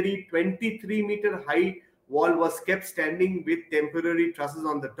periphery 23-meter high wall was kept standing with temporary trusses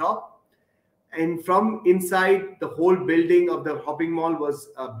on the top. And from inside, the whole building of the shopping mall was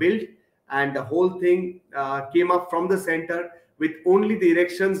built, and the whole thing came up from the center with only the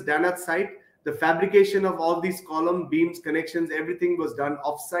erections done at site. The fabrication of all these column, beams, connections, everything was done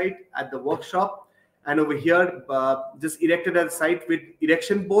off-site at the workshop. And over here, just erected at site with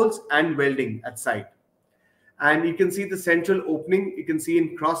erection bolts and welding at site. And you can see the central opening, you can see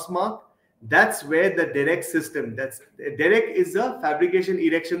in cross mark. That's where the direct system, direct is a fabrication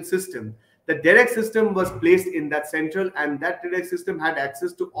erection system. The direct system was placed in that central, and that direct system had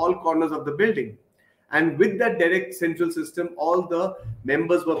access to all corners of the building. And with that direct central system, all the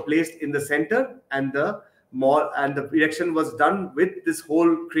members were placed in the center, and the erection was done with this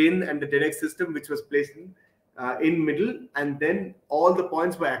whole crane and the direct system, which was placed in middle, and then all the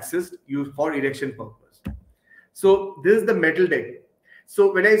points were accessed used for erection purpose. So this is the metal deck.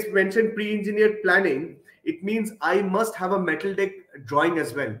 So when I mentioned pre-engineered planning, it means I must have a metal deck drawing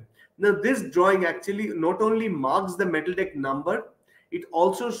as well. Now this drawing actually not only marks the metal deck number, it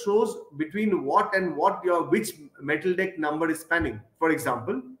also shows between what and which metal deck number is spanning. For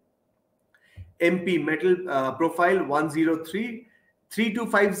example, MP metal profile 103,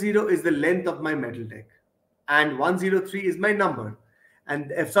 3250 is the length of my metal deck, and 103 is my number, and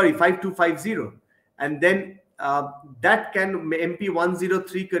 5250, and then that can MP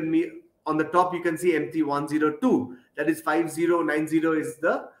 103 can be on the top. You can see MP 102, that is 5090 is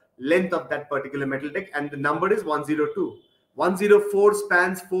the length of that particular metal deck, and the number is 102. 104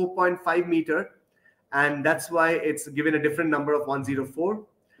 spans 4.5 meter, and that's why it's given a different number of 104.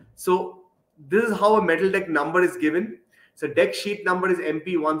 So this is how a metal deck number is given. So deck sheet number is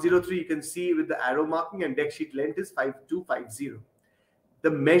MP103. You can see with the arrow marking, and deck sheet length is 5250.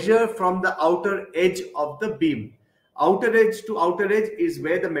 The measure from the outer edge of the beam. Outer edge to outer edge is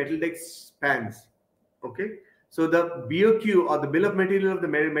where the metal deck spans. Okay. So the BOQ, or the bill of material of the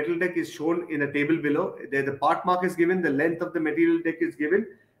metal deck, is shown in a table below. There the part mark is given, the length of the material deck is given,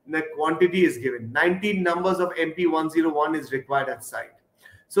 and the quantity is given. 19 numbers of MP101 is required at site.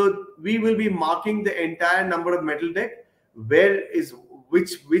 So we will be marking the entire number of metal deck,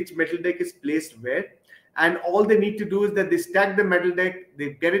 which metal deck is placed where, and all they need to do is that they stack the metal deck,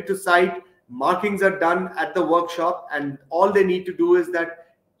 they get it to site, markings are done at the workshop, and all they need to do is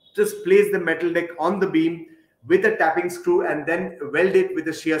that just place the metal deck on the beam with a tapping screw and then weld it with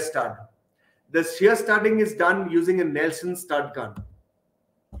a shear stud. The shear studding is done using a Nelson stud gun.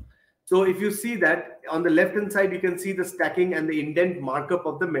 So if you see that on the left hand side, you can see the stacking and the indent markup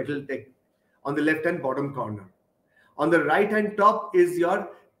of the metal deck on the left hand bottom corner. On the right hand top is your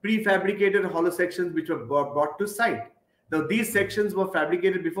prefabricated hollow sections which were brought to site. Now these sections were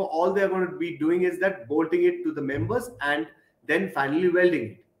fabricated before. All they are going to be doing is that bolting it to the members and then finally welding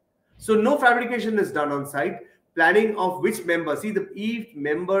it. So no fabrication is done on site. Planning of which member, see the each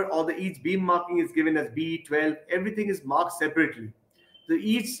member or the each beam marking is given as BE12. Everything is marked separately. So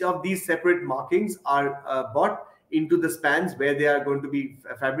each of these separate markings are brought into the spans where they are going to be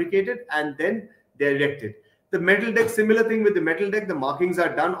fabricated and then they're erected. The metal deck, similar thing with the metal deck, the markings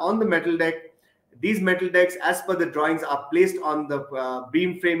are done on the metal deck. These metal decks, as per the drawings, are placed on the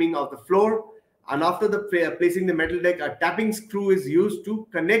beam framing of the floor. And after the placing the metal deck, a tapping screw is used to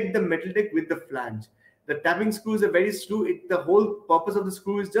connect the metal deck with the flange. The tapping screw is a very screw. The whole purpose of the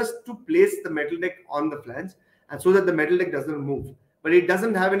screw is just to place the metal deck on the flange and so that the metal deck doesn't move. But it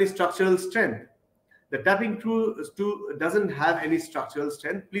doesn't have any structural strength. The tapping screw doesn't have any structural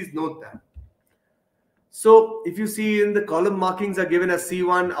strength. Please note that. So if you see in the column markings are given as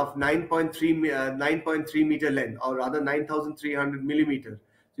C1 of 9.3 meter length, or rather 9,300 millimeter.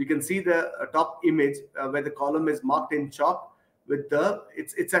 So you can see the top image where the column is marked in chalk with the,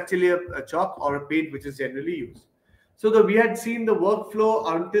 it's actually a chalk or a paint which is generally used. So we had seen the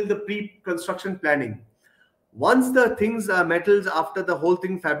workflow until the pre-construction planning. Once the things are metals, after the whole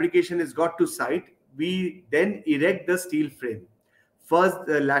thing fabrication is got to site, we then erect the steel frame. First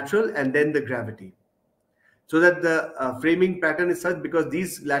the lateral and then the gravity. So that the framing pattern is such, because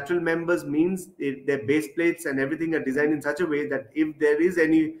these lateral members means their base plates and everything are designed in such a way that if there is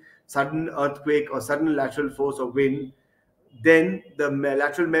any sudden earthquake or sudden lateral force or wind, then the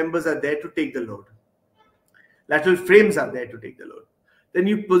lateral members are there to take the load. Lateral frames are there to take the load. Then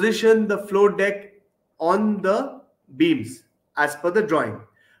you position the floor deck on the beams as per the drawing.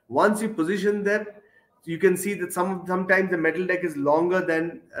 Once you position them, you can see that sometimes the metal deck is longer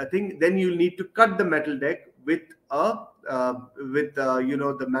than a thing. Then you need to cut the metal deck with the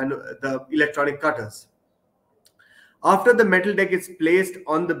electronic cutters. After the metal deck is placed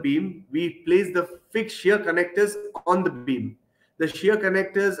on the beam, we place the fixed shear connectors on the beam. The shear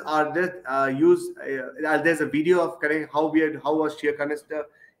connectors are used. There's a video of how a shear connector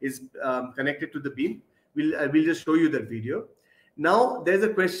is connected to the beam. We'll just show you that video. Now there's a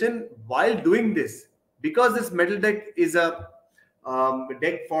question while doing this, because this metal deck is a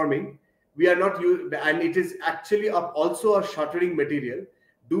deck forming. We are not used, and it is actually also a shuttering material.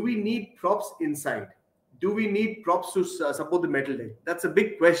 Do we need props inside? Do we need props to support the metal deck? That's a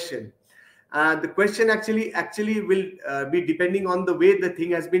big question. The question actually will be depending on the way the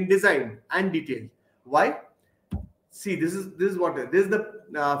thing has been designed and detailed. Why? See, this is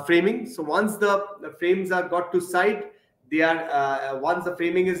the framing. So once the frames are got to site, they are once the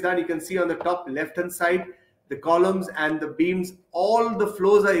framing is done, you can see on the top left hand side, the columns and the beams, all the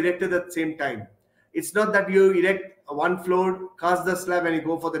floors are erected at the same time. It's not that you erect one floor, cast the slab and you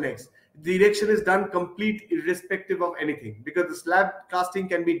go for the next. The erection is done complete irrespective of anything, because the slab casting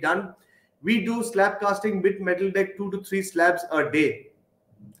can be done. We do slab casting with metal deck 2 to 3 slabs a day.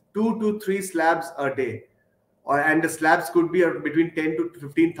 2 to 3 slabs a day. And the slabs could be between 10 to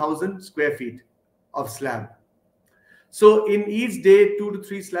 15,000 square feet of slab. So in each day, 2 to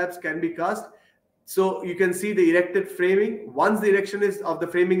 3 slabs can be cast. So you can see the erected framing. Once the erection of the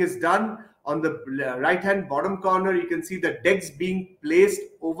framing is done, on the right hand bottom corner, you can see the decks being placed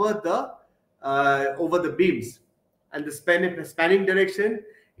over the beams. And the spanning direction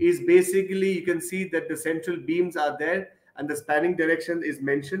is basically, you can see that the central beams are there and the spanning direction is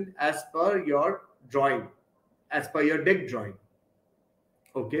mentioned as per your drawing, as per your deck drawing.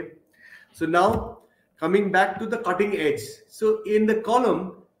 Okay. So now coming back to the cutting edge. So in the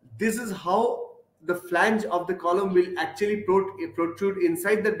column, this is how the flange of the column will actually protrude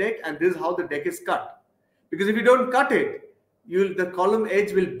inside the deck, and this is how the deck is cut. Because if you don't cut it, the column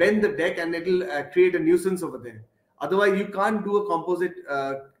edge will bend the deck and it will create a nuisance over there. Otherwise, you can't do a composite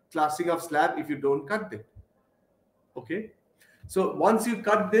classing of slab if you don't cut it. Okay. So once you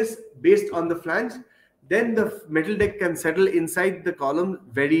cut this based on the flange, then the metal deck can settle inside the column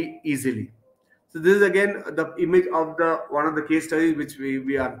very easily. So this is again the image of one of the case studies which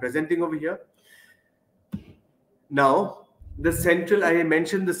we are presenting over here. Now, I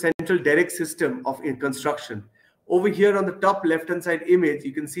mentioned the central derrick system in construction. Over here on the top left-hand side image,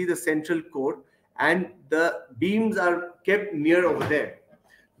 you can see the central core and the beams are kept near over there.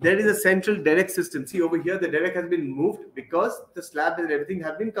 There is a central derrick system. See over here, the derrick has been moved because the slab and everything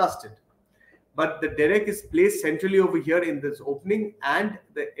have been casted. But the derrick is placed centrally over here in this opening, and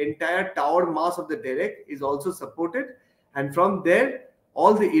the entire tower mass of the derrick is also supported. And from there,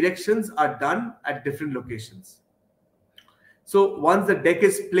 all the erections are done at different locations. So once the deck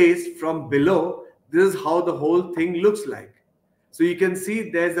is placed from below, this is how the whole thing looks like. So you can see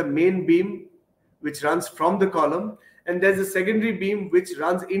there's a main beam which runs from the column, and there's a secondary beam which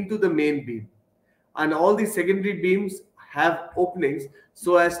runs into the main beam. And all these secondary beams have openings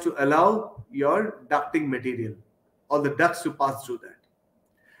so as to allow your ducting material or the ducts to pass through that.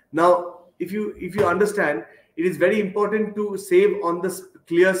 Now, if you understand, it is very important to save on the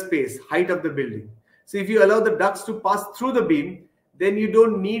clear space, height of the building. So if you allow the ducts to pass through the beam, then you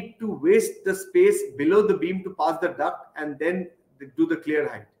don't need to waste the space below the beam to pass the duct and then do the clear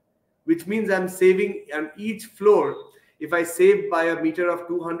height, which means I'm saving on each floor. If I save by a meter of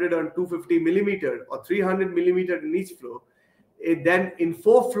 200 or 250 millimeter or 300 millimeter in each floor, then in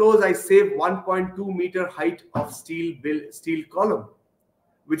 4 floors I save 1.2 meter height of steel column,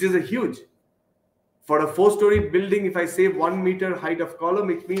 which is a huge. For a 4-story building, if I save 1 meter height of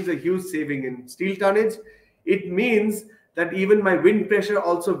column, it means a huge saving in steel tonnage. It means that even my wind pressure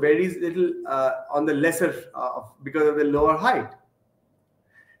also varies little on the lesser because of the lower height.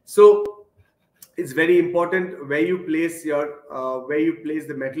 So it's very important where you place your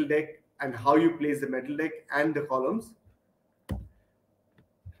the metal deck and how you place the metal deck and the columns.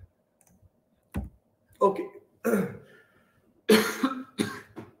 Okay.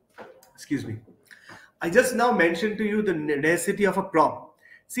 Excuse me. I just now mentioned to you the necessity of a prop.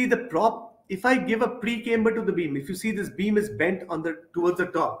 See the prop, if I give a pre-camber to the beam, if you see this beam is bent towards the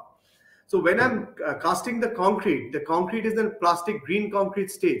top. So when I'm casting the concrete is in a plastic green concrete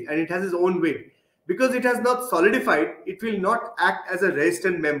stage and it has its own weight. Because it has not solidified, it will not act as a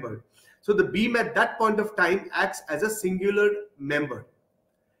resistant member. So the beam at that point of time acts as a singular member.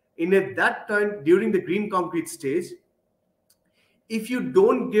 At that time, during the green concrete stage, if you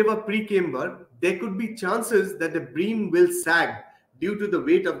don't give a pre-camber, there could be chances that the beam will sag due to the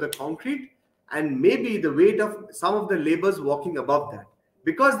weight of the concrete and maybe the weight of some of the laborers walking above that,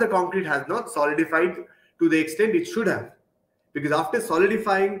 because the concrete has not solidified to the extent it should have. Because after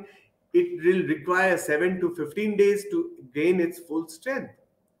solidifying, it will require 7 to 15 days to gain its full strength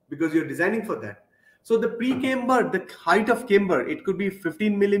because you're designing for that. So the pre-camber, the height of camber, it could be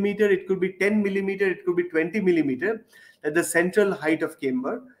 15 millimeter, it could be 10 millimeter, it could be 20 millimeter, at the central height of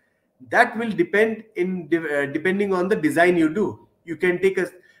camber. That will depend depending on the design you do. You can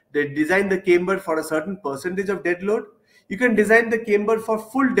design the camber for a certain percentage of dead load. You can design the camber for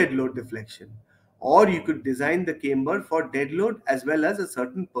full dead load deflection, or you could design the camber for dead load as well as a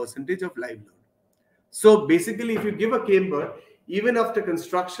certain percentage of live load. So basically, if you give a camber, even after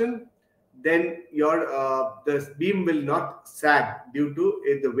construction, then the beam will not sag due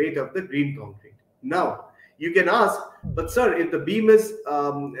to the weight of the green concrete. Now, you can ask, but sir, if the beam is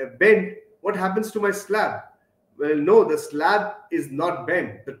bent, what happens to my slab? Well, no, the slab is not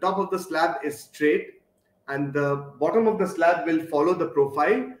bent. The top of the slab is straight and the bottom of the slab will follow the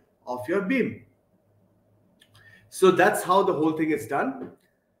profile of your beam. So that's how the whole thing is done.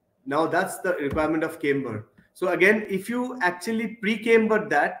 Now that's the requirement of camber. So again, if you actually pre-camber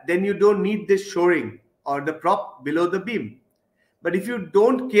that, then you don't need this shoring or the prop below the beam. But if you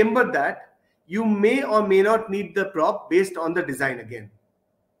don't camber that, you may or may not need the prop based on the design again.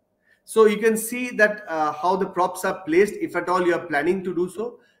 So you can see that how the props are placed. If at all you are planning to do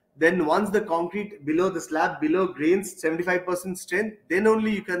so, then once the concrete below the slab below gains 75% strength, then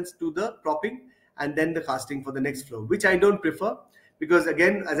only you can do the propping and then the casting for the next floor, which I don't prefer because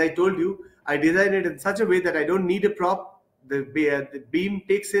again, as I told you, I design it in such a way that I don't need a prop. The beam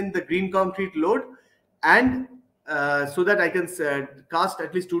takes in the green concrete load and so that I can cast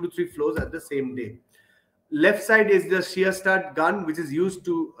at least 2 to 3 floors at the same day. Left side is the shear stud gun, which is used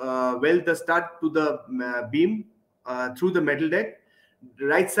to weld the stud to the beam through the metal deck. The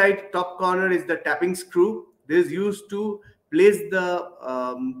right side top corner is the tapping screw. This is used to place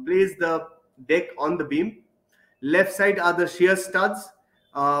the deck on the beam. Left side are the shear studs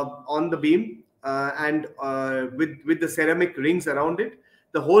on the beam and with the ceramic rings around it.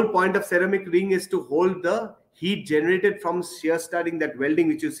 The whole point of ceramic ring is to hold the heat generated from shear studding, that welding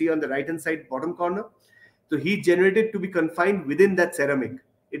which you see on the right hand side bottom corner. So heat generated to be confined within that ceramic.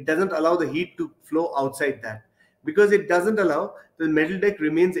 It doesn't allow the heat to flow outside that. Because it doesn't allow, the metal deck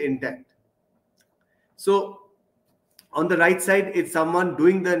remains intact. So on the right side, it's someone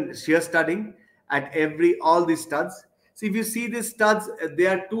doing the shear studding at all these studs. So if you see these studs,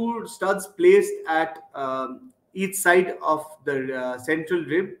 there are 2 studs placed at each side of the central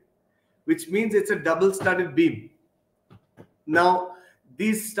rib, which means it's a double studded beam. Now,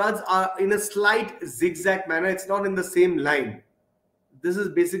 these studs are in a slight zigzag manner. It's not in the same line. This is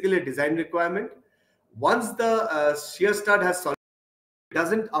basically a design requirement. Once the shear stud has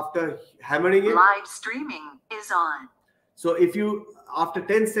doesn't after hammering it. Live streaming is on. So if you, after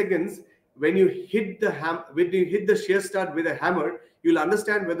 10 seconds, when you hit the shear stud with a hammer, you'll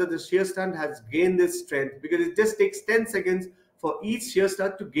understand whether the shear stud has gained its strength, because it just takes 10 seconds for each shear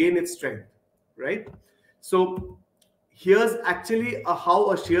stud to gain its strength, right? So here's actually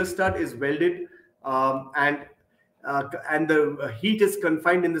how a shear stud is welded, and the heat is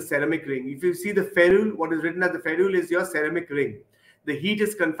confined in the ceramic ring. If you see the ferrule, what is written as the ferrule is your ceramic ring. The heat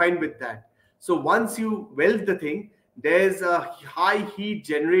is confined with that. So once you weld the thing, there's a high heat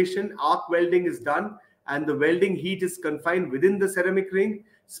generation, arc welding is done, and the welding heat is confined within the ceramic ring.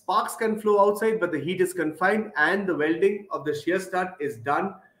 Sparks can flow outside, but the heat is confined, and the welding of the shear stud is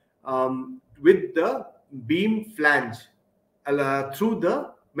done with the beam flange through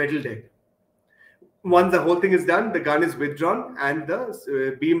the metal deck. Once the whole thing is done, the gun is withdrawn and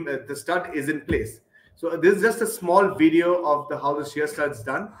the stud is in place. So this is just a small video of how the shear stud is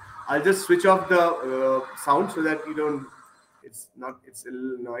done. I'll just switch off the sound so that you don't, it's a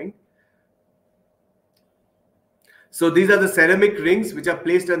little annoying. So these are the ceramic rings which are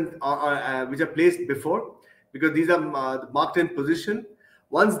placed before, because these are marked in position.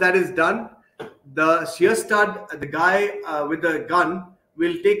 Once that is done, the shear stud, the guy with the gun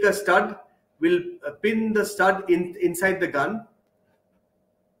will take a stud, will pin the stud inside the gun.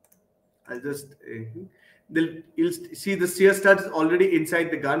 I'll just you'll see the shear stud is already inside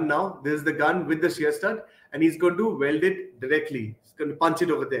the gun now. This is the gun with the shear stud, and he's going to weld it directly. He's going to punch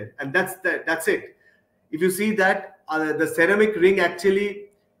it over there, and that's it. If you see that the ceramic ring actually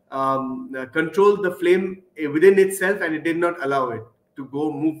controlled the flame within itself, and it did not allow it to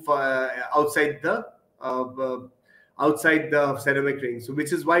move outside the ceramic ring. So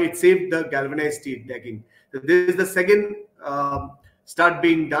which is why it saved the galvanized steel decking. So this is the second stud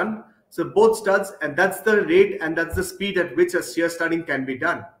being done. So both studs, and that's the rate and that's the speed at which a shear studding can be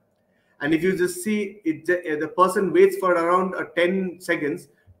done. And if you just see it, the person waits for around 10 seconds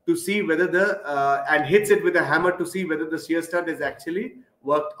to see whether and hits it with a hammer to see whether the shear stud is actually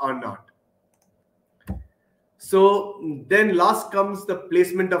worked or not. So then last comes the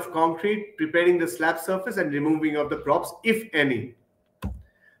placement of concrete, preparing the slab surface and removing of the props, if any.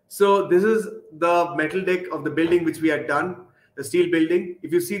 So this is the metal deck of the building which we had done, the steel building.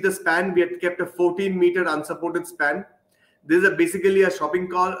 If you see the span, we had kept a 14-meter unsupported span. This is basically a shopping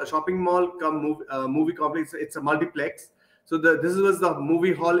mall come movie complex. It's a multiplex. So this was the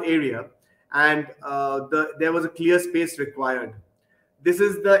movie hall area, and there was a clear space required. This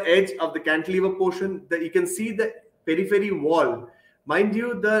is the edge of the cantilever portion. You can see the periphery wall. Mind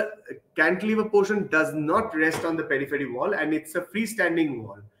you, the cantilever portion does not rest on the periphery wall, and it's a freestanding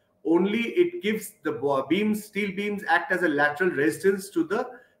wall. Only it gives the beams, steel beams act as a lateral resistance to the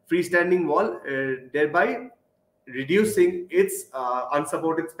freestanding wall, thereby reducing its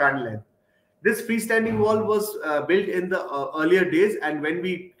unsupported span length. This freestanding wall was built in the earlier days, and when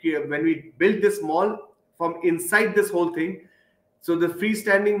we built this mall from inside this whole thing, so the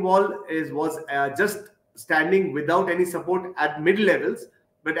freestanding wall was just standing without any support at mid levels.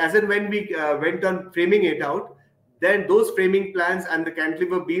 But as and when we went on framing it out, then those framing plans and the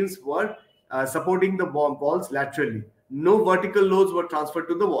cantilever beams were supporting the walls laterally. No vertical loads were transferred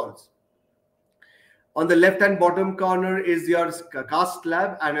to the walls. On the left hand bottom corner is your cast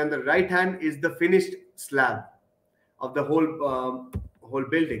slab, and on the right hand is the finished slab of the whole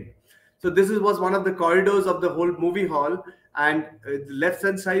building. So this was one of the corridors of the whole movie hall, and the left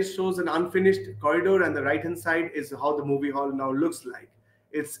hand side shows an unfinished corridor, and the right hand side is how the movie hall now looks like.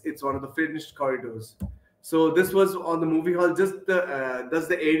 It's one of the finished corridors. So this was on the movie hall, just that's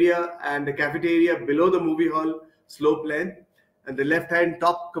the area and the cafeteria below the movie hall slope length. And the left hand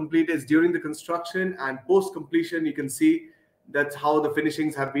top complete is during the construction, and post completion you can see that's how the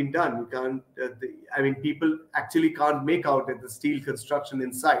finishings have been done. You can't, people actually can't make out the steel construction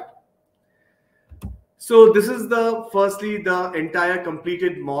inside. So this is firstly the entire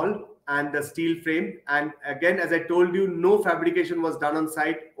completed mall and the steel frame. And again, as I told you, no fabrication was done on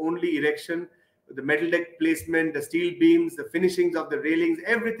site, only erection, the metal deck placement, the steel beams, the finishings of the railings,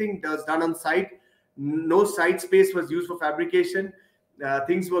 everything was done on site. No site space was used for fabrication.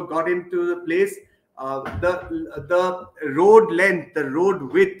 Things were got into the place. The road length, the road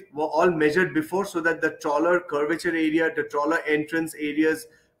width were all measured before, so that the trawler curvature area, the trawler entrance areas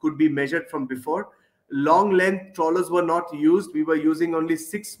could be measured from before. Long length trawlers were not used. We were using only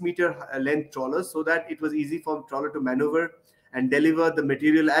 6-meter length trawlers, so that it was easy for the trawler to maneuver and deliver the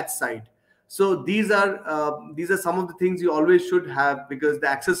material at site. So these are some of the things you always should have, because the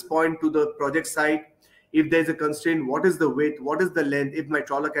access point to the project site, if there's a constraint, what is the width, what is the length, if my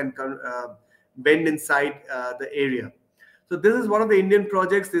trawler can bend inside the area. So this is one of the Indian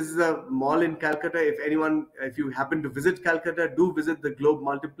projects. This is a mall in Calcutta. If you happen to visit Calcutta, do visit the Globe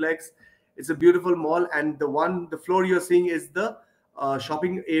Multiplex. It's a beautiful mall, and the floor you're seeing is the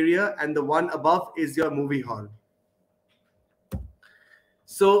shopping area, and the one above is your movie hall.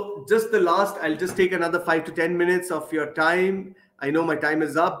 So I'll just take another 5 to 10 minutes of your time. I know my time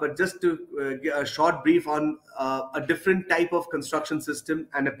is up, but just to give a short brief on a different type of construction system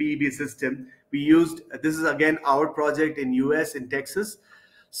and a PEB system we used. This is again our project in US, in Texas.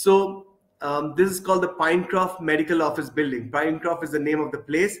 So this is called the Pinecroft Medical Office Building. Pinecroft is the name of the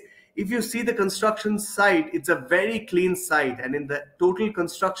place. If you see the construction site, it's a very clean site. And in the total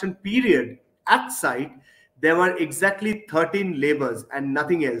construction period at site, there were exactly 13 laborers and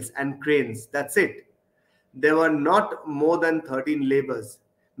nothing else, and cranes. That's it. There were not more than 13 laborers.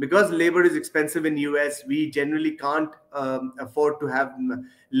 Because labor is expensive in US, we generally can't afford to have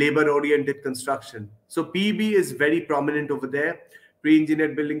labor-oriented construction. So PEB is very prominent over there.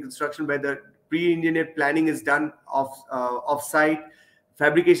 Pre-engineered building construction, where the pre-engineered planning is done off-site,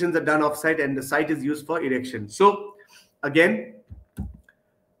 fabrications are done off-site, and the site is used for erection. So again,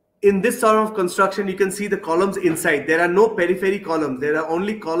 in this sort of construction, you can see the columns inside. There are no periphery columns. There are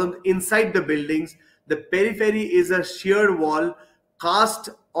only columns inside the buildings. The periphery is a shear wall cast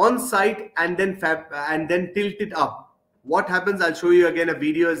on site and then tilted up. What happens? I'll show you again. A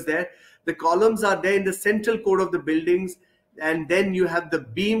video is there. The columns are there in the central core of the buildings, and then you have the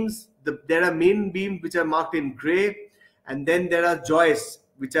beams. There are main beams which are marked in gray, and then there are joists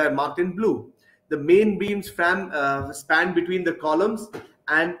which are marked in blue. The main beams span between the columns,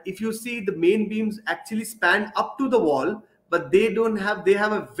 and if you see, the main beams actually span up to the wall, but they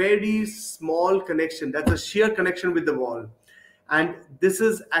have a very small connection. That's a shear connection with the wall. And this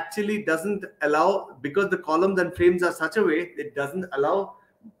is actually doesn't allow, because the columns and frames are such a way, it doesn't allow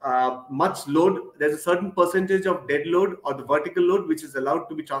much load. There's a certain percentage of dead load or the vertical load which is allowed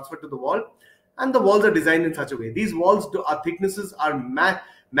to be transferred to the wall, and the walls are designed in such a way. These walls thicknesses are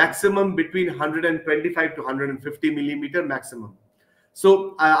maximum between 125 to 150 millimeter maximum.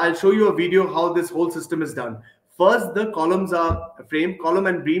 So I'll show you a video how this whole system is done. First, the columns are framed, column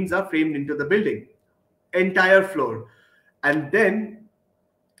and beams are framed into the building, entire floor. And then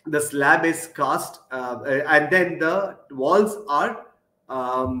the slab is cast, and then the walls are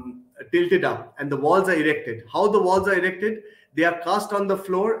tilted up and the walls are erected. How the walls are erected? They are cast on the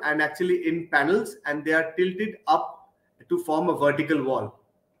floor and actually in panels, and they are tilted up to form a vertical wall.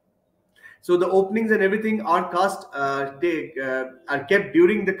 So the openings and everything are are kept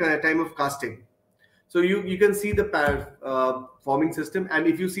during the time of casting. So you can see the forming system, and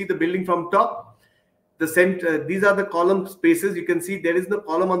if you see the building from top, the center, these are the column spaces. You can see there is no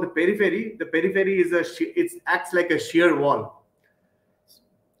column on the periphery. The periphery is it acts like a shear wall.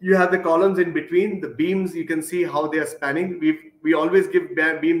 You have the columns in between. The beams, you can see how they are spanning. We always give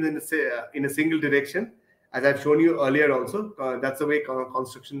beams in a single direction, as I've shown you earlier also. That's the way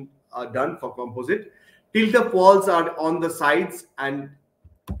construction are done for composite. Tilt-up walls are on the sides, and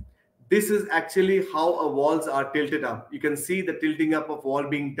this is actually how walls are tilted up. You can see the tilting up of wall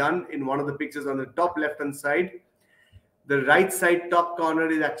being done in one of the pictures on the top left-hand side. The right side top corner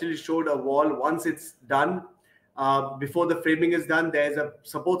is actually showed a wall. Once it's done, before the framing is done, there's a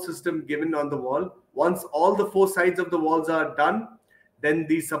support system given on the wall. Once all the four sides of the walls are done, then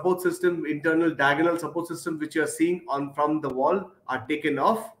the support system, internal diagonal support system which you are seeing from the wall, are taken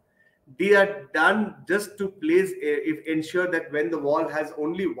off. They are done just to ensure that when the wall has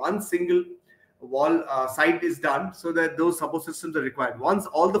only one single wall side is done, so that those support systems are required. Once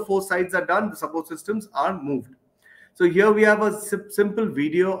all the four sides are done, the support systems are moved. So here we have a simple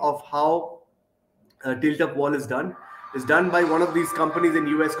video of how a tilt-up wall is done. It's done by one of these companies in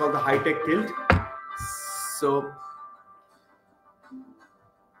US called the High Tech Tilt. So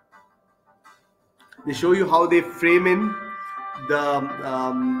they show you how they frame in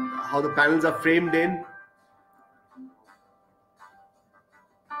how the panels are framed in.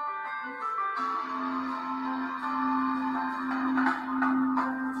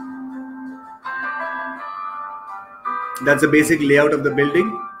 That's the basic layout of the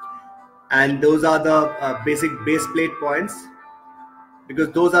building, and those are the basic base plate points, because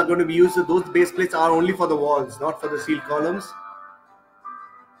those are going to be used. So those base plates are only for the walls, not for the steel columns.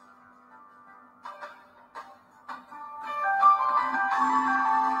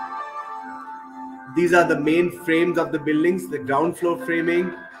 These are the main frames of the buildings, the ground floor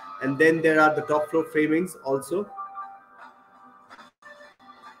framing, and then there are the top floor framings also.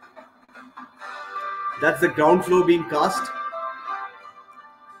 That's the ground floor being cast.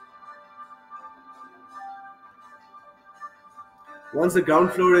 Once the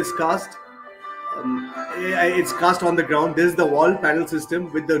ground floor is cast, It's cast on the ground. This is the wall panel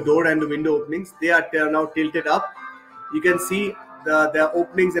system with the door and the window openings. They are now tilted up. You can see the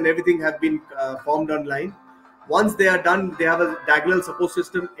openings and everything have been formed on line. Once they are done, they have a diagonal support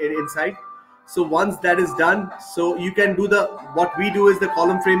system inside. So once that is done, so you can do what we do is the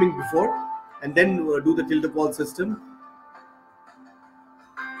column framing before, and then do the tilt-up wall system.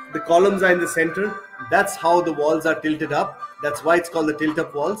 The columns are in the center. That's how the walls are tilted up. That's why it's called the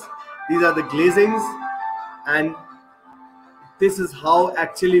tilt-up walls. These are the glazings, and this is how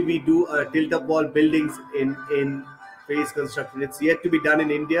actually we do tilt-up wall buildings in phase construction. It's yet to be done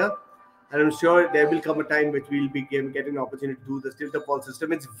in India, and I'm sure there will come a time which we'll be getting an opportunity to do the tilt-up wall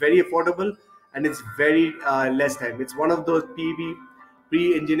system. It's very affordable and it's very less time. It's one of those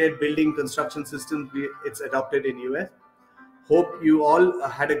pre-engineered building construction systems. It's adopted in US. Hope you all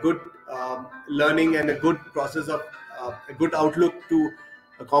had a good learning and a good process of a good outlook to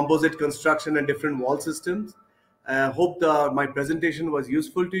composite construction and different wall systems. Hope my presentation was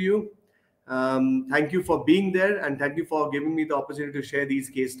useful to you. Thank you for being there, and thank you for giving me the opportunity to share these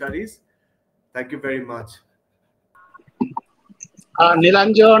case studies. Thank you very much.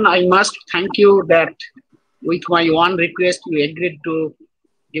 Nilanjan, I must thank you that with my one request, you agreed to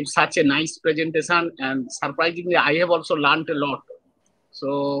give such a nice presentation, and surprisingly, I have also learned a lot.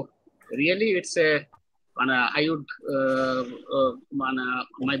 So really, it's I would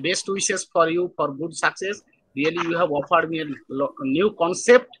my best wishes for you for good success. Really, you have offered me a new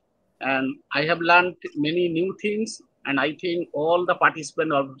concept, and I have learned many new things, and I think all the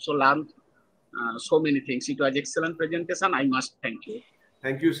participants also learned so many things. It was excellent presentation. I must thank you.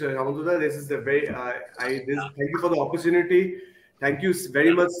 Thank you, sir. Amantuda, this is the very thank you for the opportunity. Thank you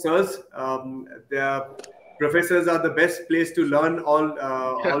very much, sirs. The professors are the best place to learn.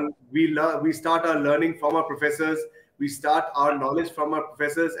 We start our learning from our professors. We start our knowledge from our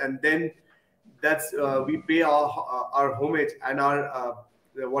professors, and then that's we pay our homage and our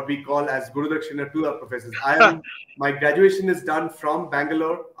what we call as Guru Dakshina to our professors. My graduation is done from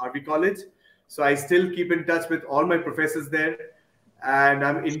Bangalore RV College, so I still keep in touch with all my professors there. And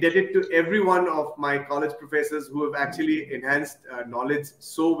I'm indebted to every one of my college professors who have actually enhanced knowledge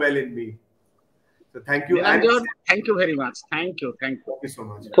so well in me. So thank you. Nilanjan, thank you very much. Thank you. Thank you so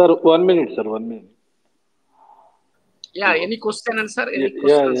much. Sir, 1 minute, sir. 1 minute. Yeah, any question, answer?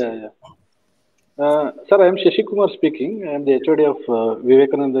 Yeah. Sir, I am Shashi Kumar speaking. I am the HOD of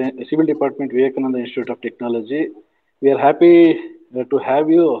VIVEKANANDA, Civil Department, VIVEKANANDA Institute of Technology. We are happy to have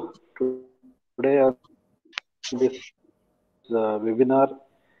you today on this webinar,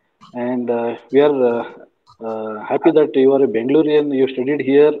 and we are happy that you are a Bangalorean. You studied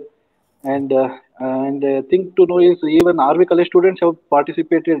here, and thing to know is even RV College students have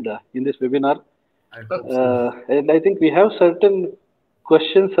participated in this webinar. And I think we have certain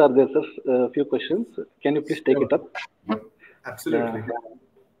questions are there, sir. A few questions. Can you please take it up? Absolutely.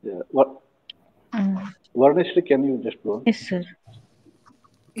 What? Varneshri, can you just go on? Yes, sir.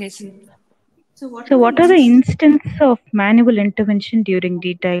 Yes, sir. So what are the instances of manual intervention during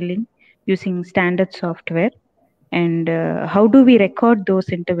detailing using standard software, and how do we record those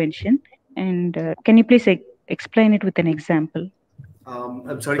interventions? And can you please explain it with an example?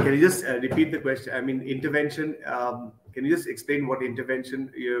 I'm sorry, can you just repeat the question? I mean, intervention, can you just explain what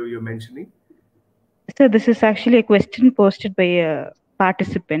intervention you're mentioning? So this is actually a question posted by a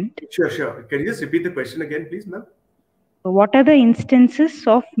participant. Sure. Can you just repeat the question again, please, ma'am? What are the instances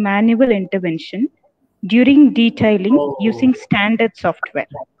of manual intervention during detailing using standard software?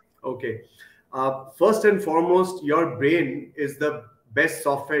 Okay. First and foremost, your brain is the best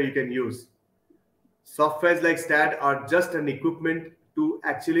software you can use. Softwares like STAD are just an equipment to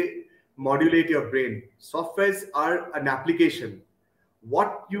actually modulate your brain. Softwares are an application.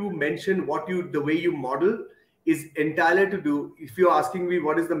 What you mention, the way you model is entirely to do. If you're asking me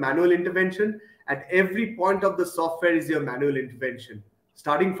what is the manual intervention, at every point of the software is your manual intervention.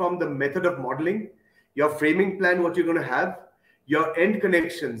 Starting from the method of modeling, your framing plan, what you're going to have, your end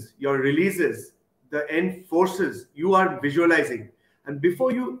connections, your releases, the end forces you are visualizing. And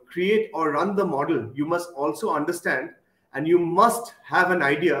before you create or run the model, you must also understand and you must have an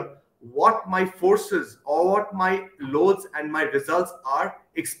idea what my forces or what my loads and my results are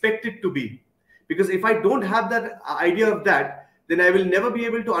expected to be. Because if I don't have that idea of that, then I will never be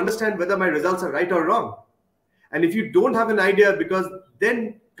able to understand whether my results are right or wrong. And if you don't have an idea, because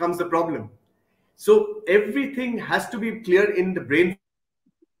then comes the problem. So everything has to be clear in the brain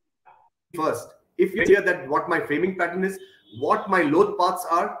first. If you're clear that what my framing pattern is, what my load paths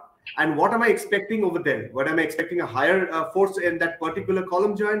are, and what am I expecting over there? What am I expecting a higher force in that particular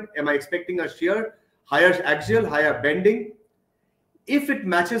column joint? Am I expecting a shear, higher axial, higher bending? If it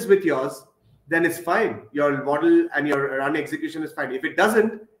matches with yours, then it's fine. Your model and your run execution is fine. If it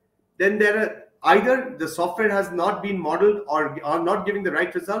doesn't, then there are either the software has not been modeled or not giving the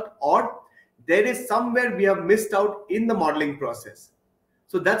right result, or there is somewhere we have missed out in the modeling process.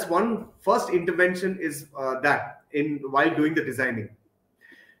 So that's one first intervention is while doing the designing.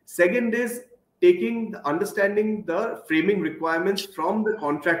 Second is understanding the framing requirements from the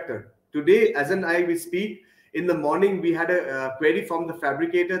contractor. Today, as we speak, in the morning, we had a query from the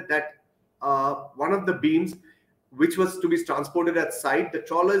fabricator that one of the beams, which was to be transported at site, the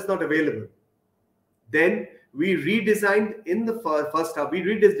trawler is not available. Then we redesigned in the first half, we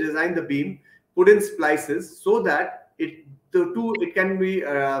redesigned the beam, put in splices so that it can be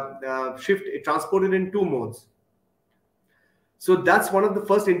transported in 2 modes. So that's one of the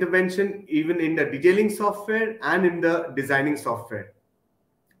first intervention, even in the detailing software and in the designing software.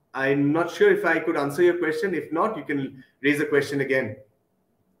 I'm not sure if I could answer your question. If not, you can raise a question again.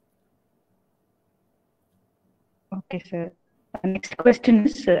 Okay, sir. Next question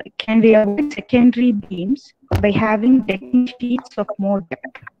is, can we avoid secondary beams by having decking sheets of more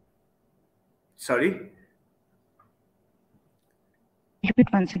depth? Sorry? Repeat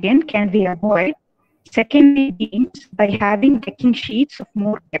once again. Can we avoid secondary beams by having decking sheets of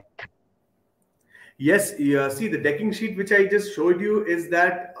more depth? Yes, see the decking sheet which I just showed you is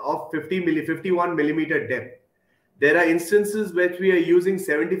that of 51 millimeter depth. There are instances where we are using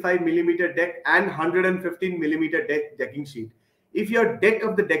 75 millimeter deck and 115 millimeter decking sheet. If your depth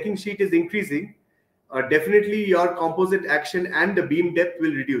of the decking sheet is increasing, definitely your composite action and the beam depth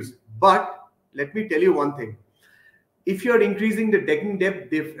will reduce. But let me tell you one thing. If you're increasing the decking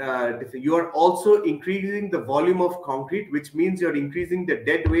depth, you are also increasing the volume of concrete, which means you're increasing the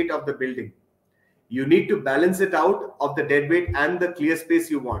dead weight of the building. You need to balance it out of the dead weight and the clear space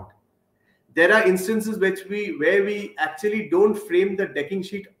you want. There are instances where we actually don't frame the decking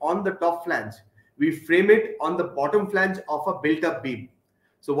sheet on the top flange. We frame it on the bottom flange of a built-up beam.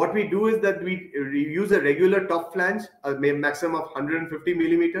 So what we do is that we use a regular top flange, a maximum of 150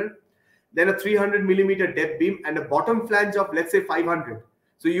 millimeter, then a 300 millimeter depth beam, and a bottom flange of, let's say, 500.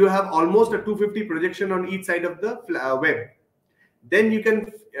 So you have almost a 250 projection on each side of the web. Then you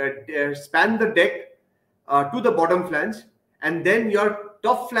can span the deck to the bottom flange, and then your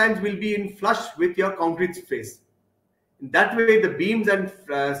top flange will be in flush with your concrete face. That way, the beams and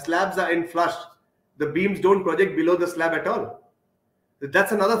slabs are in flush. The beams don't project below the slab at all.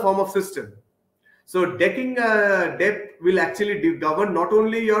 That's another form of system. So decking depth will actually govern not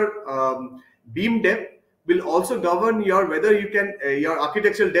only your beam depth, will also govern your whether you can your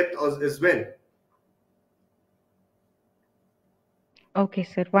architectural depth as well. Okay,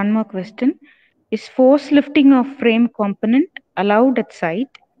 sir. One more question. Is force lifting of frame component allowed at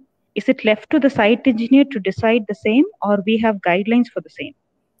site? Is it left to the site engineer to decide the same, or we have guidelines for the same?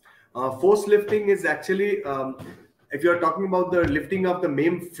 Force lifting is actually, if you're talking about the lifting of the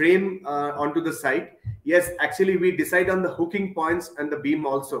main frame onto the site, yes, actually we decide on the hooking points and the beam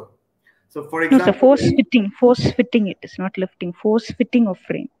also. So for example, no, so force fitting it is not lifting, force fitting of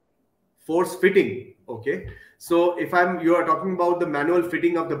frame. Force fitting, okay. So if you are talking about the manual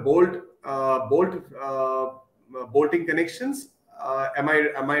fitting of the bolting connections, am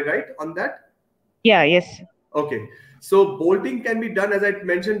I right on that? Yeah, yes. Okay, so bolting can be done, as I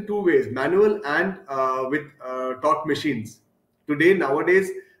mentioned, 2 ways: manual and with torque machines. Nowadays,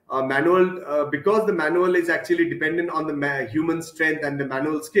 manual, because the manual is actually dependent on the human strength and the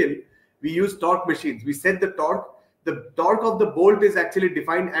manual skill, we use torque machines. We set the torque. The torque of the bolt is actually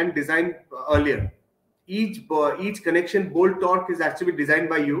defined and designed earlier. Each connection bolt torque is actually designed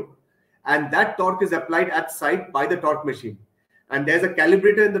by you, and that torque is applied at site by the torque machine. And there's a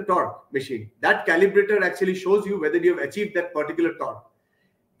calibrator in the torque machine. That calibrator actually shows you whether you have achieved that particular torque.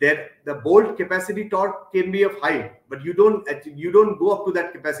 The bolt capacity torque can be of high, but you don't go up to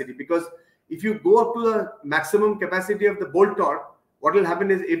that capacity, because if you go up to the maximum capacity of the bolt torque, what will happen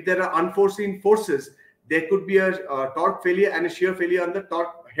is, if there are unforeseen forces, there could be a torque failure and a shear failure on the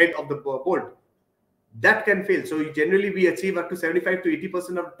torque head of the bolt. That can fail. So generally we achieve up to 75 to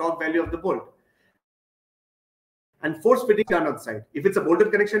 80% of torque value of the bolt. And force fitting is done on site. If it's a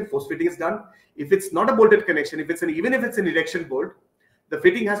bolted connection, force fitting is done. If it's not a bolted connection, even if it's an erection bolt, the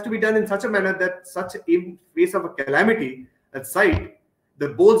fitting has to be done in such a manner that in case of a calamity at site, the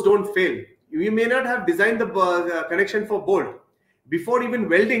bolts don't fail. You may not have designed the connection for bolt. Before even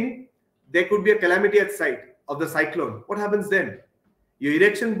welding, there could be a calamity at site of the cyclone. What happens then? Your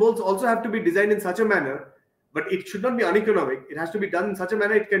erection bolts also have to be designed in such a manner, but it should not be uneconomic. It has to be done in such a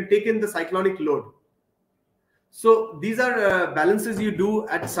manner it can take in the cyclonic load. So these are balances you do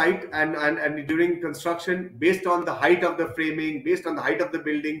at site and during construction, based on the height of the framing, based on the height of the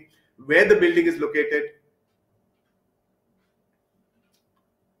building, where the building is located.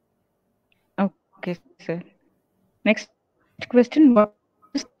 Okay, sir. Next question, what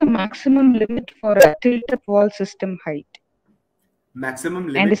is the maximum limit for a tilt-up wall system height? Maximum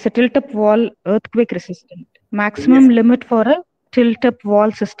And limit? is a tilt-up wall earthquake resistant? Maximum limit for a tilt-up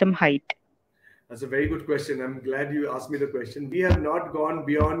wall system height. That's a very good question. I'm glad you asked me the question. We have not gone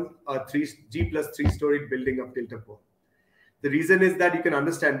beyond a G+3-story building of tilt-up wall. The reason is that you can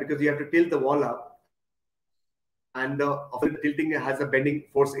understand, because you have to tilt the wall up, and often the tilting has a bending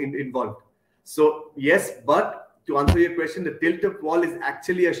force involved. So yes, but to answer your question, the tilt-up wall is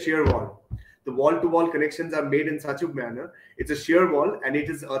actually a shear wall. The wall-to-wall connections are made in such a manner. It's a shear wall and it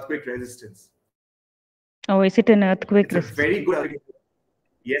is earthquake resistance. Oh, is it an earthquake It's a resistance? very good earthquake.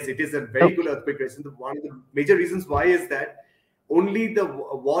 Yes, it is a very good earthquake resistance. One of the major reasons why is that only the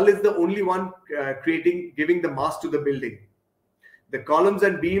wall is the only one giving the mass to the building. The columns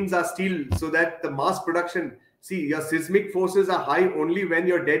and beams are steel, so that the mass production, see, your seismic forces are high only when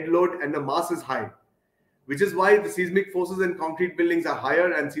your dead load and the mass is high, which is why the seismic forces in concrete buildings are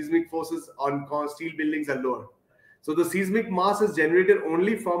higher and seismic forces on steel buildings are lower. So the seismic mass is generated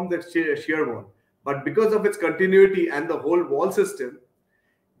only from the shear wall. But because of its continuity and the whole wall system,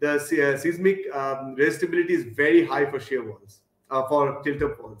 the seismic resistibility is very high for shear walls, for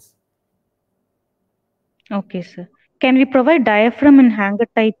tilt-up walls. Okay, sir. Can we provide diaphragm and hanger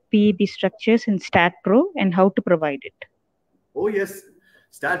type PEB structures in StatPro, and how to provide it? Oh yes,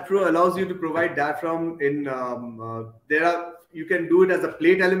 StatPro allows you to provide diaphragm in. You can do it as a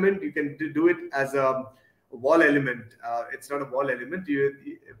plate element. You can do it as a wall element. It's not a wall element.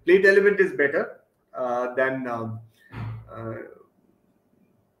 Plate element is better than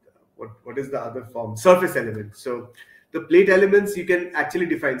what is the other form? Surface element. So the plate elements you can actually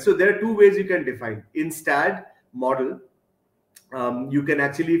define. So there are two ways you can define. In STAD model, you can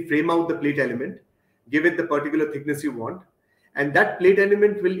actually frame out the plate element, give it the particular thickness you want, and that plate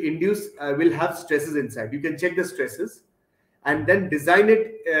element will will have stresses inside. You can check the stresses and then design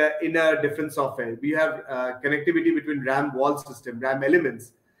it in a different software. We have connectivity between RAM wall system, RAM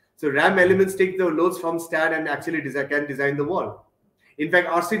elements. So RAM elements take the loads from STAD and actually can design the wall. In fact,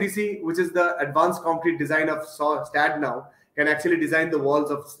 RCDC, which is the advanced concrete design of STAD now, can actually design the walls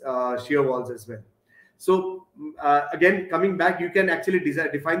of shear walls as well. So again, coming back, you can actually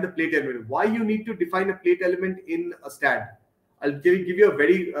define the plate element. Why you need to define a plate element in a STAD? I'll give you a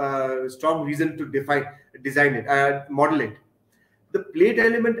very strong reason to design it, model it. The plate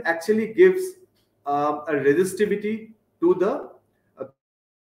element actually gives a resistivity to the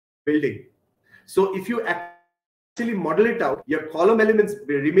building. So if you actually model it out, your column elements,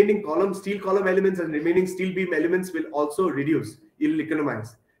 remaining steel column elements and remaining steel beam elements will also reduce, it will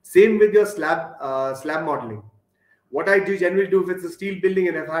economize. Same with your slab modeling. What I generally do, if it's a steel building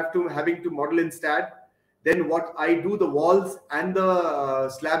and if I having to model in STAD, then what I do, the walls and the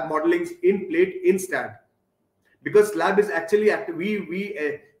slab modelings in plate in STAD, because slab is actually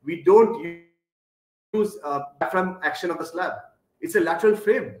we don't use diaphragm action of the slab. It's a lateral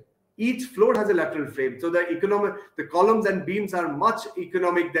frame. Each floor has a lateral frame, so the columns and beams are much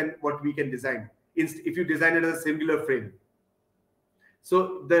economic than what we can design if you design it as a singular frame.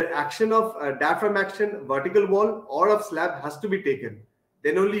 So the action of diaphragm action, vertical wall or of slab has to be taken.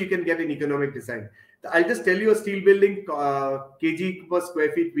 Then only you can get an economic design. I'll just tell you a steel building kg per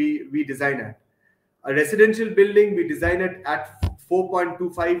square feet we design at. A residential building we design it at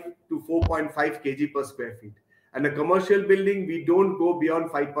 4.25 to 4.5 kg per square feet. And a commercial building, we don't go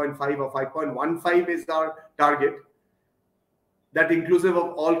beyond 5.5 or 5.15 is our target. That inclusive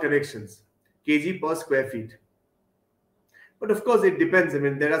of all connections, kg per square feet. But of course, it depends. I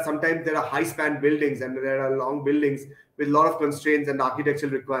mean, sometimes there are high span buildings and there are long buildings with a lot of constraints and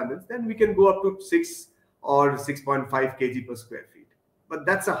architectural requirements. Then we can go up to 6 or 6.5 kg per square feet. But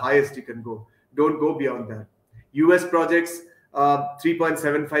that's the highest you can go. Don't go beyond that. US projects,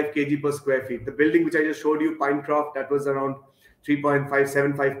 3.75 kg per square feet. The building which I just showed you, Pinecroft, that was around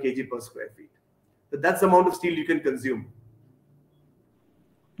 3.575 kg per square feet. So that's the amount of steel you can consume.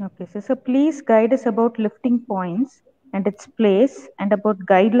 Okay, so please guide us about lifting points and its place, and about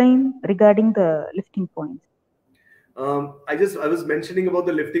guideline regarding the lifting points. I was mentioning about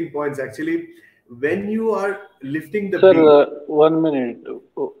the lifting points. Actually, when you are lifting the sir, beam, 1 minute.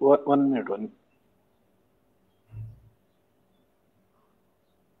 1 minute.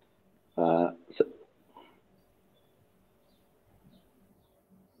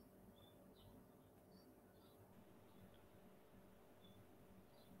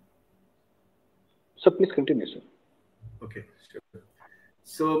 So please continue, sir. Okay, sure.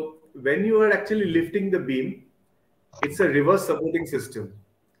 So when you are actually lifting the beam, it's a reverse supporting system.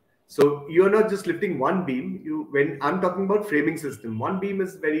 So you're not just lifting one beam. When I'm talking about framing system, one beam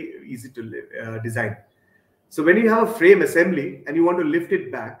is very easy to design. So when you have a frame assembly and you want to lift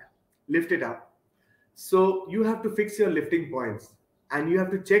it up, so you have to fix your lifting points, and you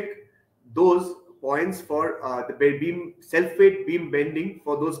have to check those points for the beam self-weight beam bending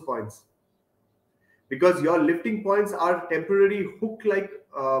for those points, because your lifting points are temporary hook-like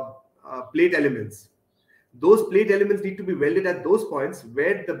plate elements. Those plate elements need to be welded at those points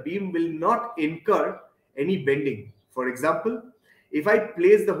where the beam will not incur any bending. For example, if I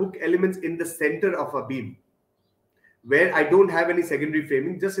place the hook elements in the center of a beam, where I don't have any secondary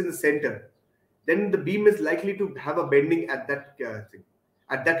framing, just in the center, then the beam is likely to have a bending at that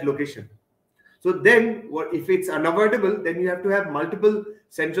at that location. So then, if it's unavoidable, then you have to have multiple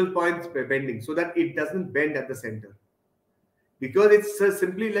central points bending so that it doesn't bend at the center, because it's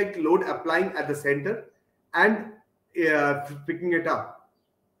simply like load applying at the center and picking it up.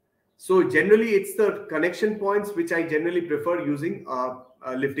 So generally, it's the connection points which I generally prefer using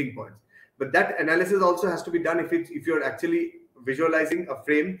lifting points. But that analysis also has to be done if you're actually visualizing a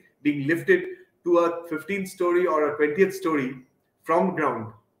frame being lifted to a 15th story or a 20th story from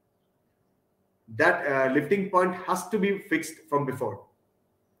ground. That lifting point has to be fixed from before.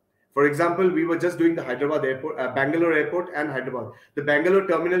 For example, we were just doing the Hyderabad airport, Bangalore airport and Hyderabad. The Bangalore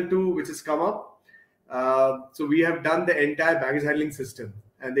Terminal 2, which has come up. So we have done the entire baggage handling system,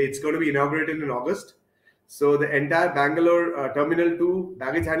 and it's going to be inaugurated in August. So the entire Bangalore Terminal 2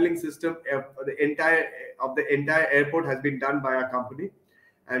 baggage handling system, the entire airport has been done by our company.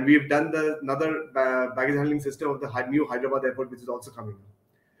 And we've done another baggage handling system of the new Hyderabad airport, which is also coming.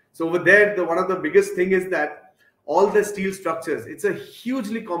 So over there, one of the biggest thing is that all the steel structures, it's a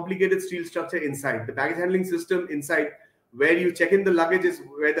hugely complicated steel structure inside. The baggage handling system inside, where you check in the luggage, is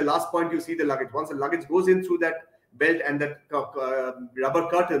where the last point you see the luggage. Once the luggage goes in through that belt and that rubber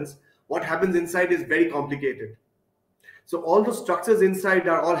curtains, what happens inside is very complicated. So all the structures inside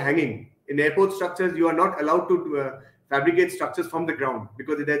are all hanging. In airport structures, you are not allowed to fabricate structures from the ground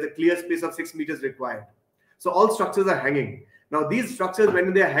because there's a clear space of 6 meters required. So all structures are hanging. Now these structures,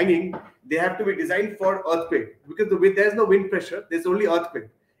 when they are hanging, they have to be designed for earthquake, because there's no wind pressure, there's only earthquake.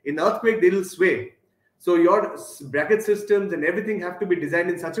 In earthquake, they will sway. So your bracket systems and everything have to be designed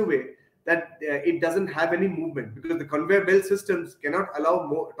in such a way that it doesn't have any movement, because the conveyor belt systems cannot allow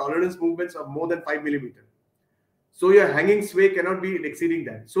more tolerance movements of more than 5 millimeters. So your hanging sway cannot be exceeding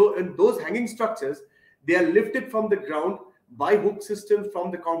that. So in those hanging structures, they are lifted from the ground by hook systems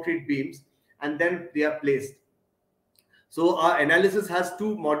from the concrete beams, and then they are placed. So our analysis has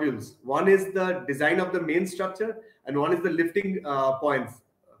two modules. One is the design of the main structure, and one is the lifting points.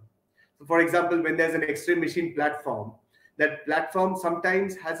 So for example, when there's an X-ray machine platform, that platform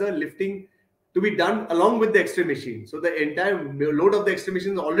sometimes has a lifting to be done along with the X-ray machine. So the entire load of the X-ray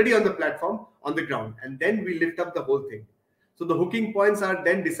machine is already on the platform, on the ground, and then we lift up the whole thing. So the hooking points are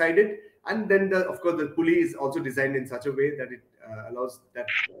then decided, and then of course the pulley is also designed in such a way that it allows that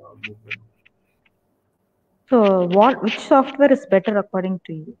movement. So which software is better according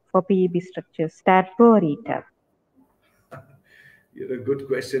to you for PEB structures, STAAD Pro or ETAB? A good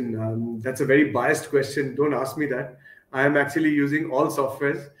question. That's a very biased question. Don't ask me that. I am actually using all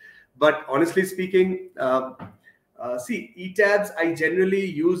softwares. But honestly speaking, see, ETABs, I generally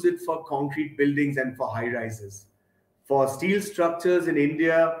use it for concrete buildings and for high rises. For steel structures in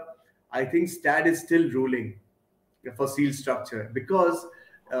India, I think STAAD is still ruling for steel structure, because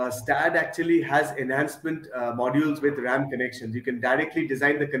STAAD actually has enhancement modules with RAM connections. You can directly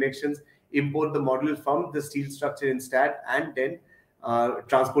design the connections, import the module from the steel structure in STAAD, and then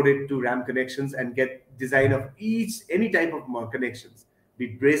transport it to RAM connections and get design of any type of connections, be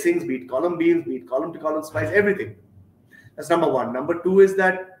it bracings, be it column beams, be it column to column splice, everything. That's number one. Number two is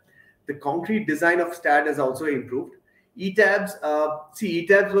that the concrete design of STAAD has also improved. ETABs,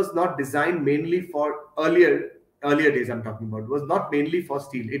 ETABs was not designed mainly for earlier days I'm talking about, was not mainly for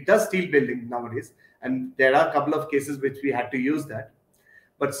steel. It does steel building nowadays, and there are a couple of cases which we had to use that.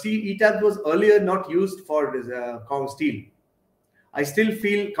 But see, ETABs was earlier not used for steel. I still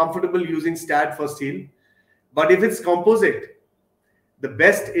feel comfortable using STAAD for steel, but if it's composite, the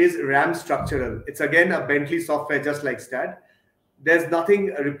best is RAM structural. It's again a Bentley software just like STAAD. There's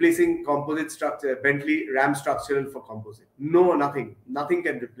nothing replacing composite structure, Bentley RAM structural for composite. No, nothing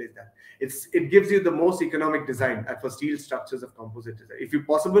can replace that. It gives you the most economic design for steel structures of composite design. If you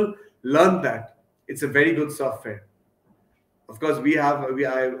possible, learn that. It's a very good software. Of course,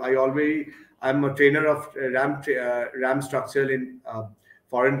 I'm a trainer of RAM structure in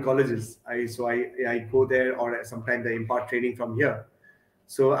foreign colleges. I go there, or sometimes I impart training from here.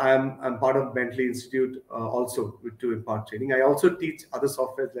 So I'm part of Bentley Institute also to impart training. I also teach other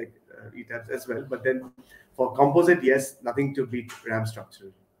softwares like ETABS as well. But then for composite, yes, nothing to beat RAM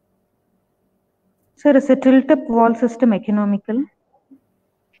structural. Sir, is a tilt-up wall system economical?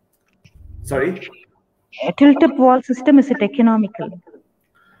 Sorry? A tilt-up wall system, is it economical?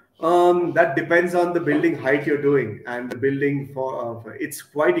 That depends on the building height you're doing and the building it's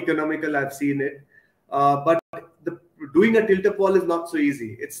quite economical. I've seen it, but doing a tilt-up wall is not so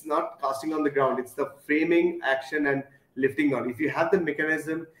easy. It's not casting on the ground. It's the framing, action, and lifting on. If you have the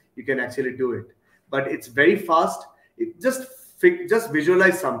mechanism, you can actually do it. But it's very fast. Just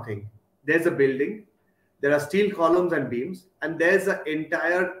visualize something. There's a building. There are steel columns and beams, and there's an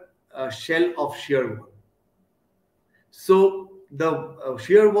entire shell of shear wall. So the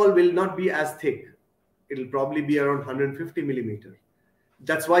shear wall will not be as thick. It'll probably be around 150 millimeters.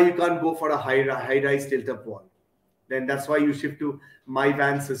 That's why you can't go for a high-rise tilt-up wall. Then that's why you shift to my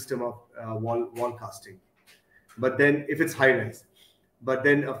van system of wall casting. But then if it's high-rise, but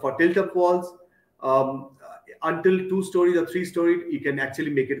then for tilt-up walls, until 2 stories or 3 stories, you can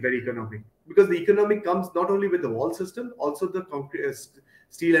actually make it very economic, because the economic comes not only with the wall system, also the concrete,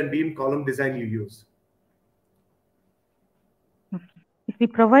 steel and beam column design you use. If we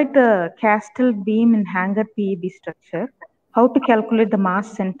provide the castle beam in hanger PEB structure, how to calculate the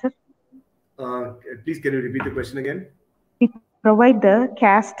mass center? Please, can you repeat the question again? We provide the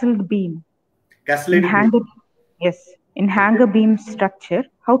castle beam in hanger, yes, in hanger beam structure.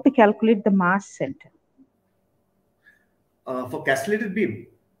 How to calculate the mass center? For castellated beam?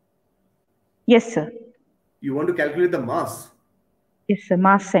 Yes, sir. You want to calculate the mass? Yes, sir.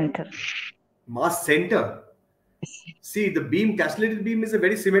 Mass center. Mass center? See, the beam, castellated beam is a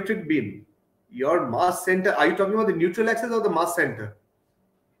very symmetric beam. Your mass center, are you talking about the neutral axis or the mass center?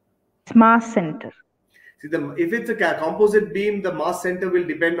 It's mass center. See, if it's a composite beam, the mass center will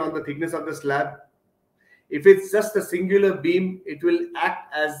depend on the thickness of the slab. If it's just a singular beam, it will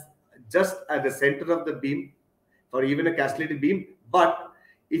act as just at the center of the beam, or even a castellated beam. But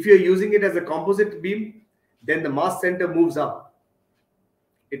if you're using it as a composite beam, then the mass center moves up.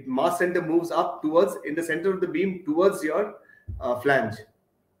 Mass center moves up towards, in the center of the beam, towards your flange.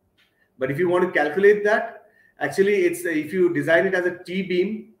 But if you want to calculate that, actually, it's if you design it as a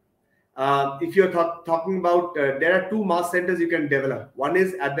T-beam, if you're talking about, there are 2 mass centers you can develop. One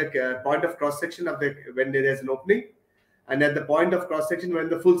is at the point of cross section of when there is an opening, and at the point of cross section when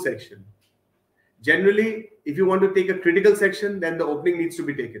the full section. Generally, if you want to take a critical section, then the opening needs to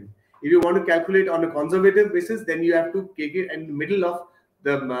be taken. If you want to calculate on a conservative basis, then you have to take it in the middle of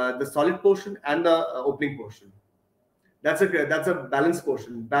the solid portion and the opening portion. That's a balanced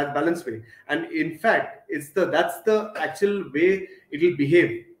portion, balanced way. And in fact, that's the actual way it will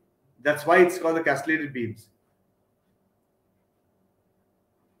behave. That's why it's called the castellated beams.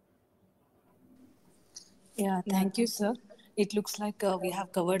 Yeah, thank you, sir. It looks like we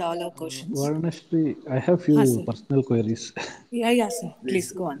have covered all our questions. Varnashri, I have few personal queries. Yeah, sir.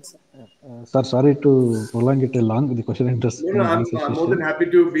 Please go on, sir. Sir, sorry to prolong it long. The question interests No, I'm more than happy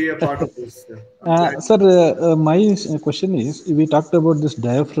to be a part of this. Sir, my question is, we talked about this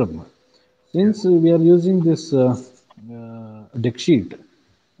diaphragm. Since we are using this deck sheet,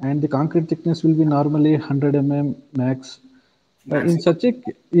 and the concrete thickness will be normally 100 mm max. In such a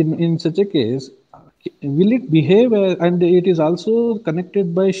case, will it behave and it is also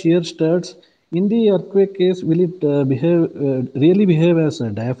connected by shear studs? In the earthquake case, will it really behave as a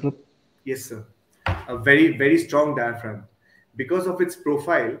diaphragm? Yes, sir. A very, very strong diaphragm. Because of its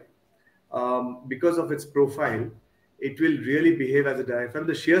profile, it will really behave as a diaphragm.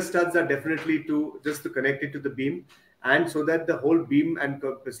 The shear studs are definitely just to connect it to the beam, and so that the whole beam and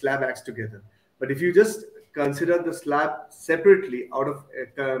the slab acts together. But if you just consider the slab separately, out of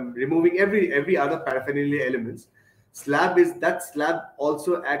removing every other paraphernalia elements, slab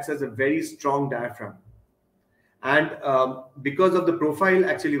also acts as a very strong diaphragm. And because of the profile,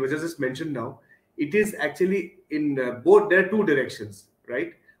 actually, which I just mentioned now, it is actually in both. There are 2 directions,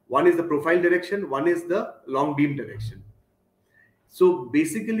 right? One is the profile direction, one is the long beam direction. So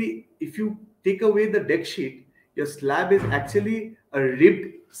basically, if you take away the deck sheet, your slab is actually a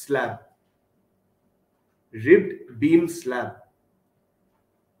ribbed slab, ribbed beam slab.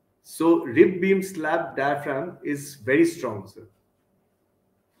 So ribbed beam slab diaphragm is very strong, sir.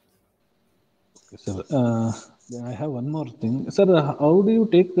 Okay, sir. Then I have one more thing, sir. How do you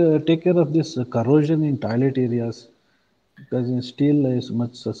take care of this corrosion in toilet areas? Because steel is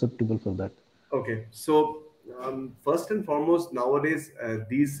much susceptible for that. Okay, so first and foremost, nowadays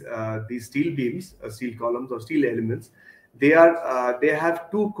these steel beams, steel columns or steel elements, they have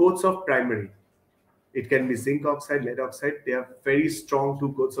 2 coats of primary. It can be zinc oxide, lead oxide. They have very strong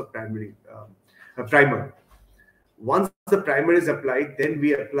 2 coats of primer. Once the primer is applied, then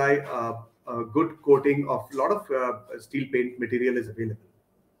we apply a good coating of a lot of steel paint material is available.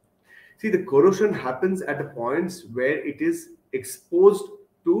 See, the corrosion happens at the points where it is exposed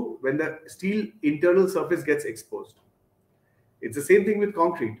to, when the steel internal surface gets exposed. It's the same thing with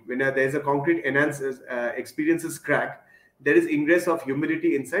concrete. When there's a concrete experiences crack, there is ingress of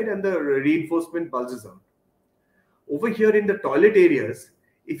humidity inside and the reinforcement bulges out. Over here in the toilet areas,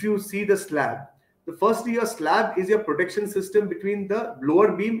 if you see the slab, the first your slab is your protection system between the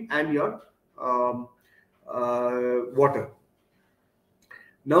lower beam and your water.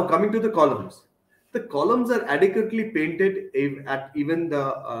 Now coming to the columns. The columns are adequately painted at even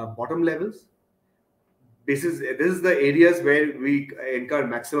the bottom levels. This is the areas where we incur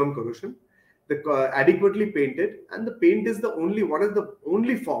maximum corrosion. Adequately painted, and the paint is the only one of the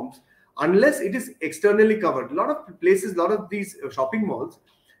only forms, unless it is externally covered. A lot of places, a lot of these shopping malls,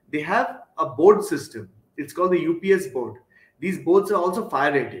 they have a board system. It's called the UPS board. These boards are also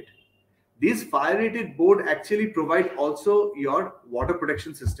fire rated. These fire rated board actually provide also your water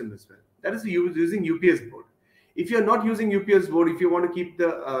protection system as well. That is using UPS board. If you're not using UPS board, if you want to keep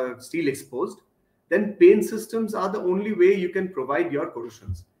the steel exposed, then paint systems are the only way you can provide your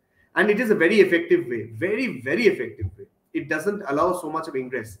corrosions. And it is a very effective way, very, very effective way. It doesn't allow so much of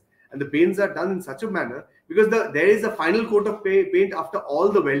ingress. And the paints are done in such a manner because there is a final coat of paint after all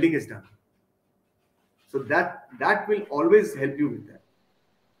the welding is done. So that will always help you with that.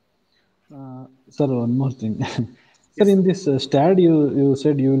 Sir, one more thing. Sir, in this STAD, you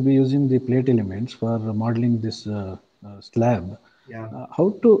said you will be using the plate elements for modeling this slab. Yeah. How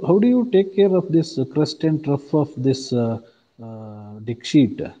do you take care of this crust and trough of this deck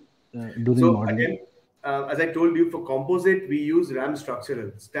sheet during modeling? Again, as I told you, for composite, we use RAM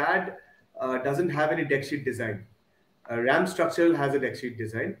structural. STAD doesn't have any deck sheet design. RAM structural has a deck sheet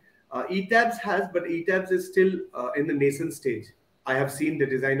design. ETABS has, but ETABS is still in the nascent stage. I have seen the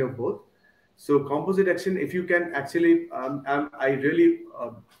design of both. So composite action, if you can actually, I really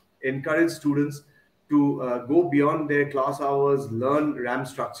encourage students to go beyond their class hours, learn RAM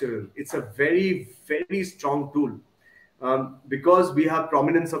structural. It's a very, very strong tool. Because we have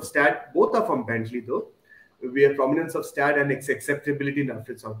prominence of STAD, both are from Bentley though. We have prominence of STAD and its acceptability in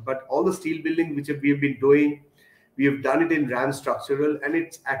Alfredson. But all the steel building which we have been doing, we have done it in RAM structural, and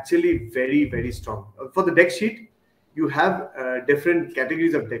it's actually very, very strong. For the deck sheet, you have different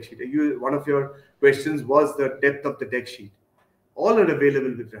categories of deck sheet. One of your questions was the depth of the deck sheet. All are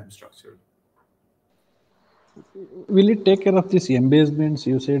available with RAM structural. Will it take care of these embasements?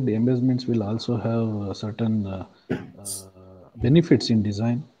 You said the embasements will also have certain benefits in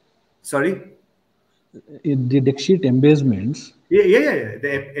design. Sorry? In the deck sheet embasements. Yeah.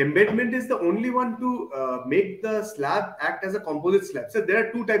 The embedment is the only one to make the slab act as a composite slab. So there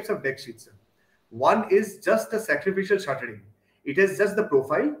are 2 types of deck sheets. One is just a sacrificial shuttering. It has just the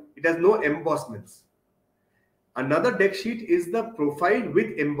profile. It has no embossments. Another deck sheet is the profile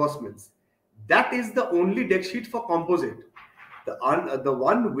with embossments. That is the only deck sheet for composite. The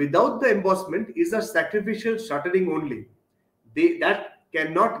one without the embossment is a sacrificial shuttering only. That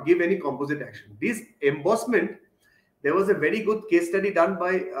cannot give any composite action. This embossment, there was a very good case study done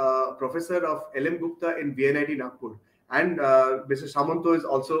by Professor of LM Gupta in VNIT Nagpur, and Mr. Samanto is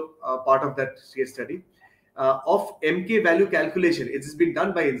also part of that case study of MK value calculation. It has been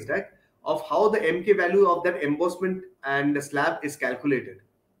done by INSDAG of how the MK value of that embossment and the slab is calculated.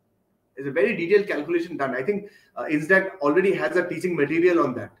 It's a very detailed calculation done. I think INSDAG already has a teaching material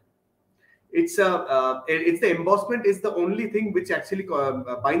on that. It's the embossment is the only thing which actually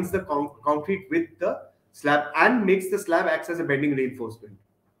binds the concrete with the slab and makes the slab acts as a bending reinforcement.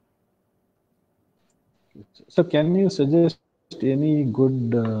 So can you suggest any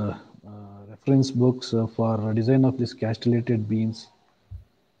good reference books for design of these castellated beams?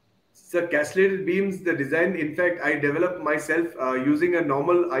 So castellated beams, the design, in fact, I developed myself using a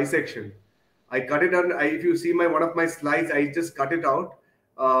normal I section. I cut it on, if you see one of my slides, I just cut it out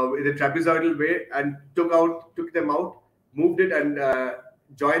in a trapezoidal way and took them out, moved it and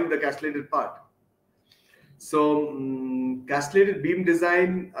joined the castellated part. So castellated beam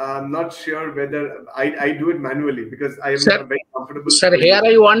design, I'm not sure whether I do it manually because I am very comfortable. Sir, here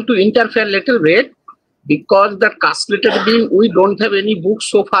I want to interfere a little bit because the castellated beam, we don't have any books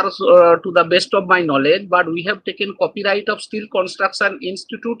so far to the best of my knowledge, but we have taken copyright of Steel Construction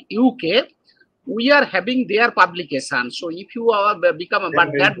Institute UK. We are having their publication. So if you are become, but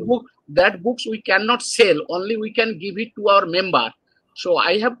that books we cannot sell, only we can give it to our member. So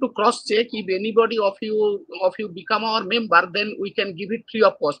I have to cross check if anybody of you become our member, then we can give it free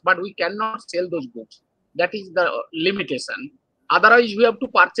of cost, but we cannot sell those books. That is the limitation. Otherwise, we have to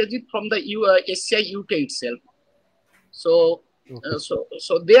purchase it from the SCI UK itself. So,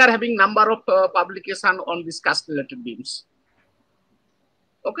 so they are having number of publication on these castellated beams.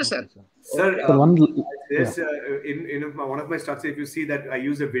 Okay, sir. Sir, Okay. yes, in one of my structures, if you see that I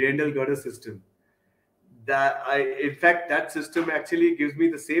use a Virendal girder system, in fact, that system actually gives me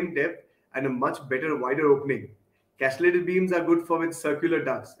the same depth and a much better, wider opening. Castellated beams are good for with circular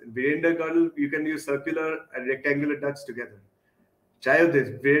ducts. In Virendal girdle, you can use circular and rectangular ducts together. Try this.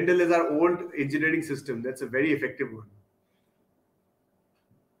 Virendal is our old engineering system. That's a very effective one.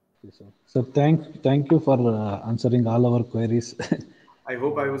 So thank you for answering all our queries. I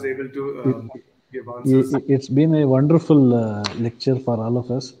hope I was able to give answers. It's been a wonderful lecture for all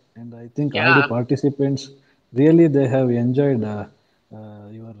of us, and I think all the participants really they have enjoyed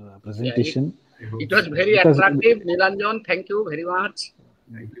your presentation. It was very attractive, Nilanjan. Thank you very much.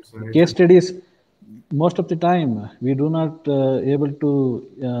 Thank you, sir. Case studies, most of the time we do not able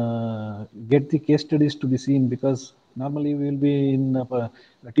to get the case studies to be seen, because normally we will be in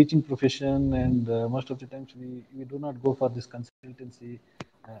a teaching profession, and most of the times we do not go for this consultancy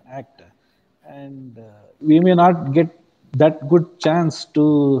act, and we may not get that good chance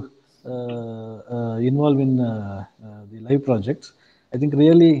to involve in the live projects. I think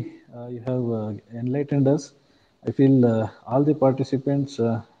really you have enlightened us. I feel all the participants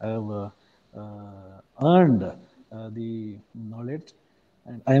have earned the knowledge,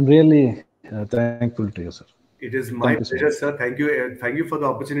 and I am really thankful to you, sir. It is my pleasure, sir. Thank you. Thank you for the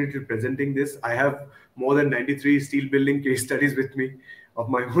opportunity to presenting this. I have more than 93 steel building case studies with me of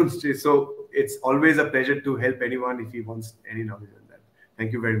my own. So it's always a pleasure to help anyone if he wants any knowledge on that.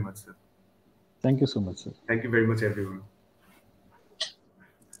 Thank you very much, sir. Thank you so much, sir. Thank you very much, everyone.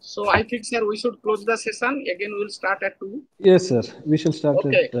 So I think, sir, we should close the session. Again, we will start at 2. Yes, sir. We shall start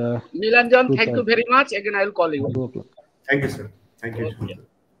at Nilanjan, thank you very much. Again, I will call you. 2 o'clock. Thank you, sir. Thank you.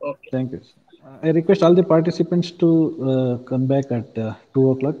 Okay. Thank you. I request all the participants to come back at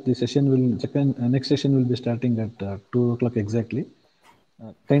 2 o'clock. The session will next session will be starting at 2 o'clock exactly.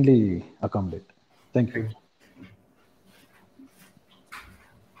 Kindly accommodate. Thank you.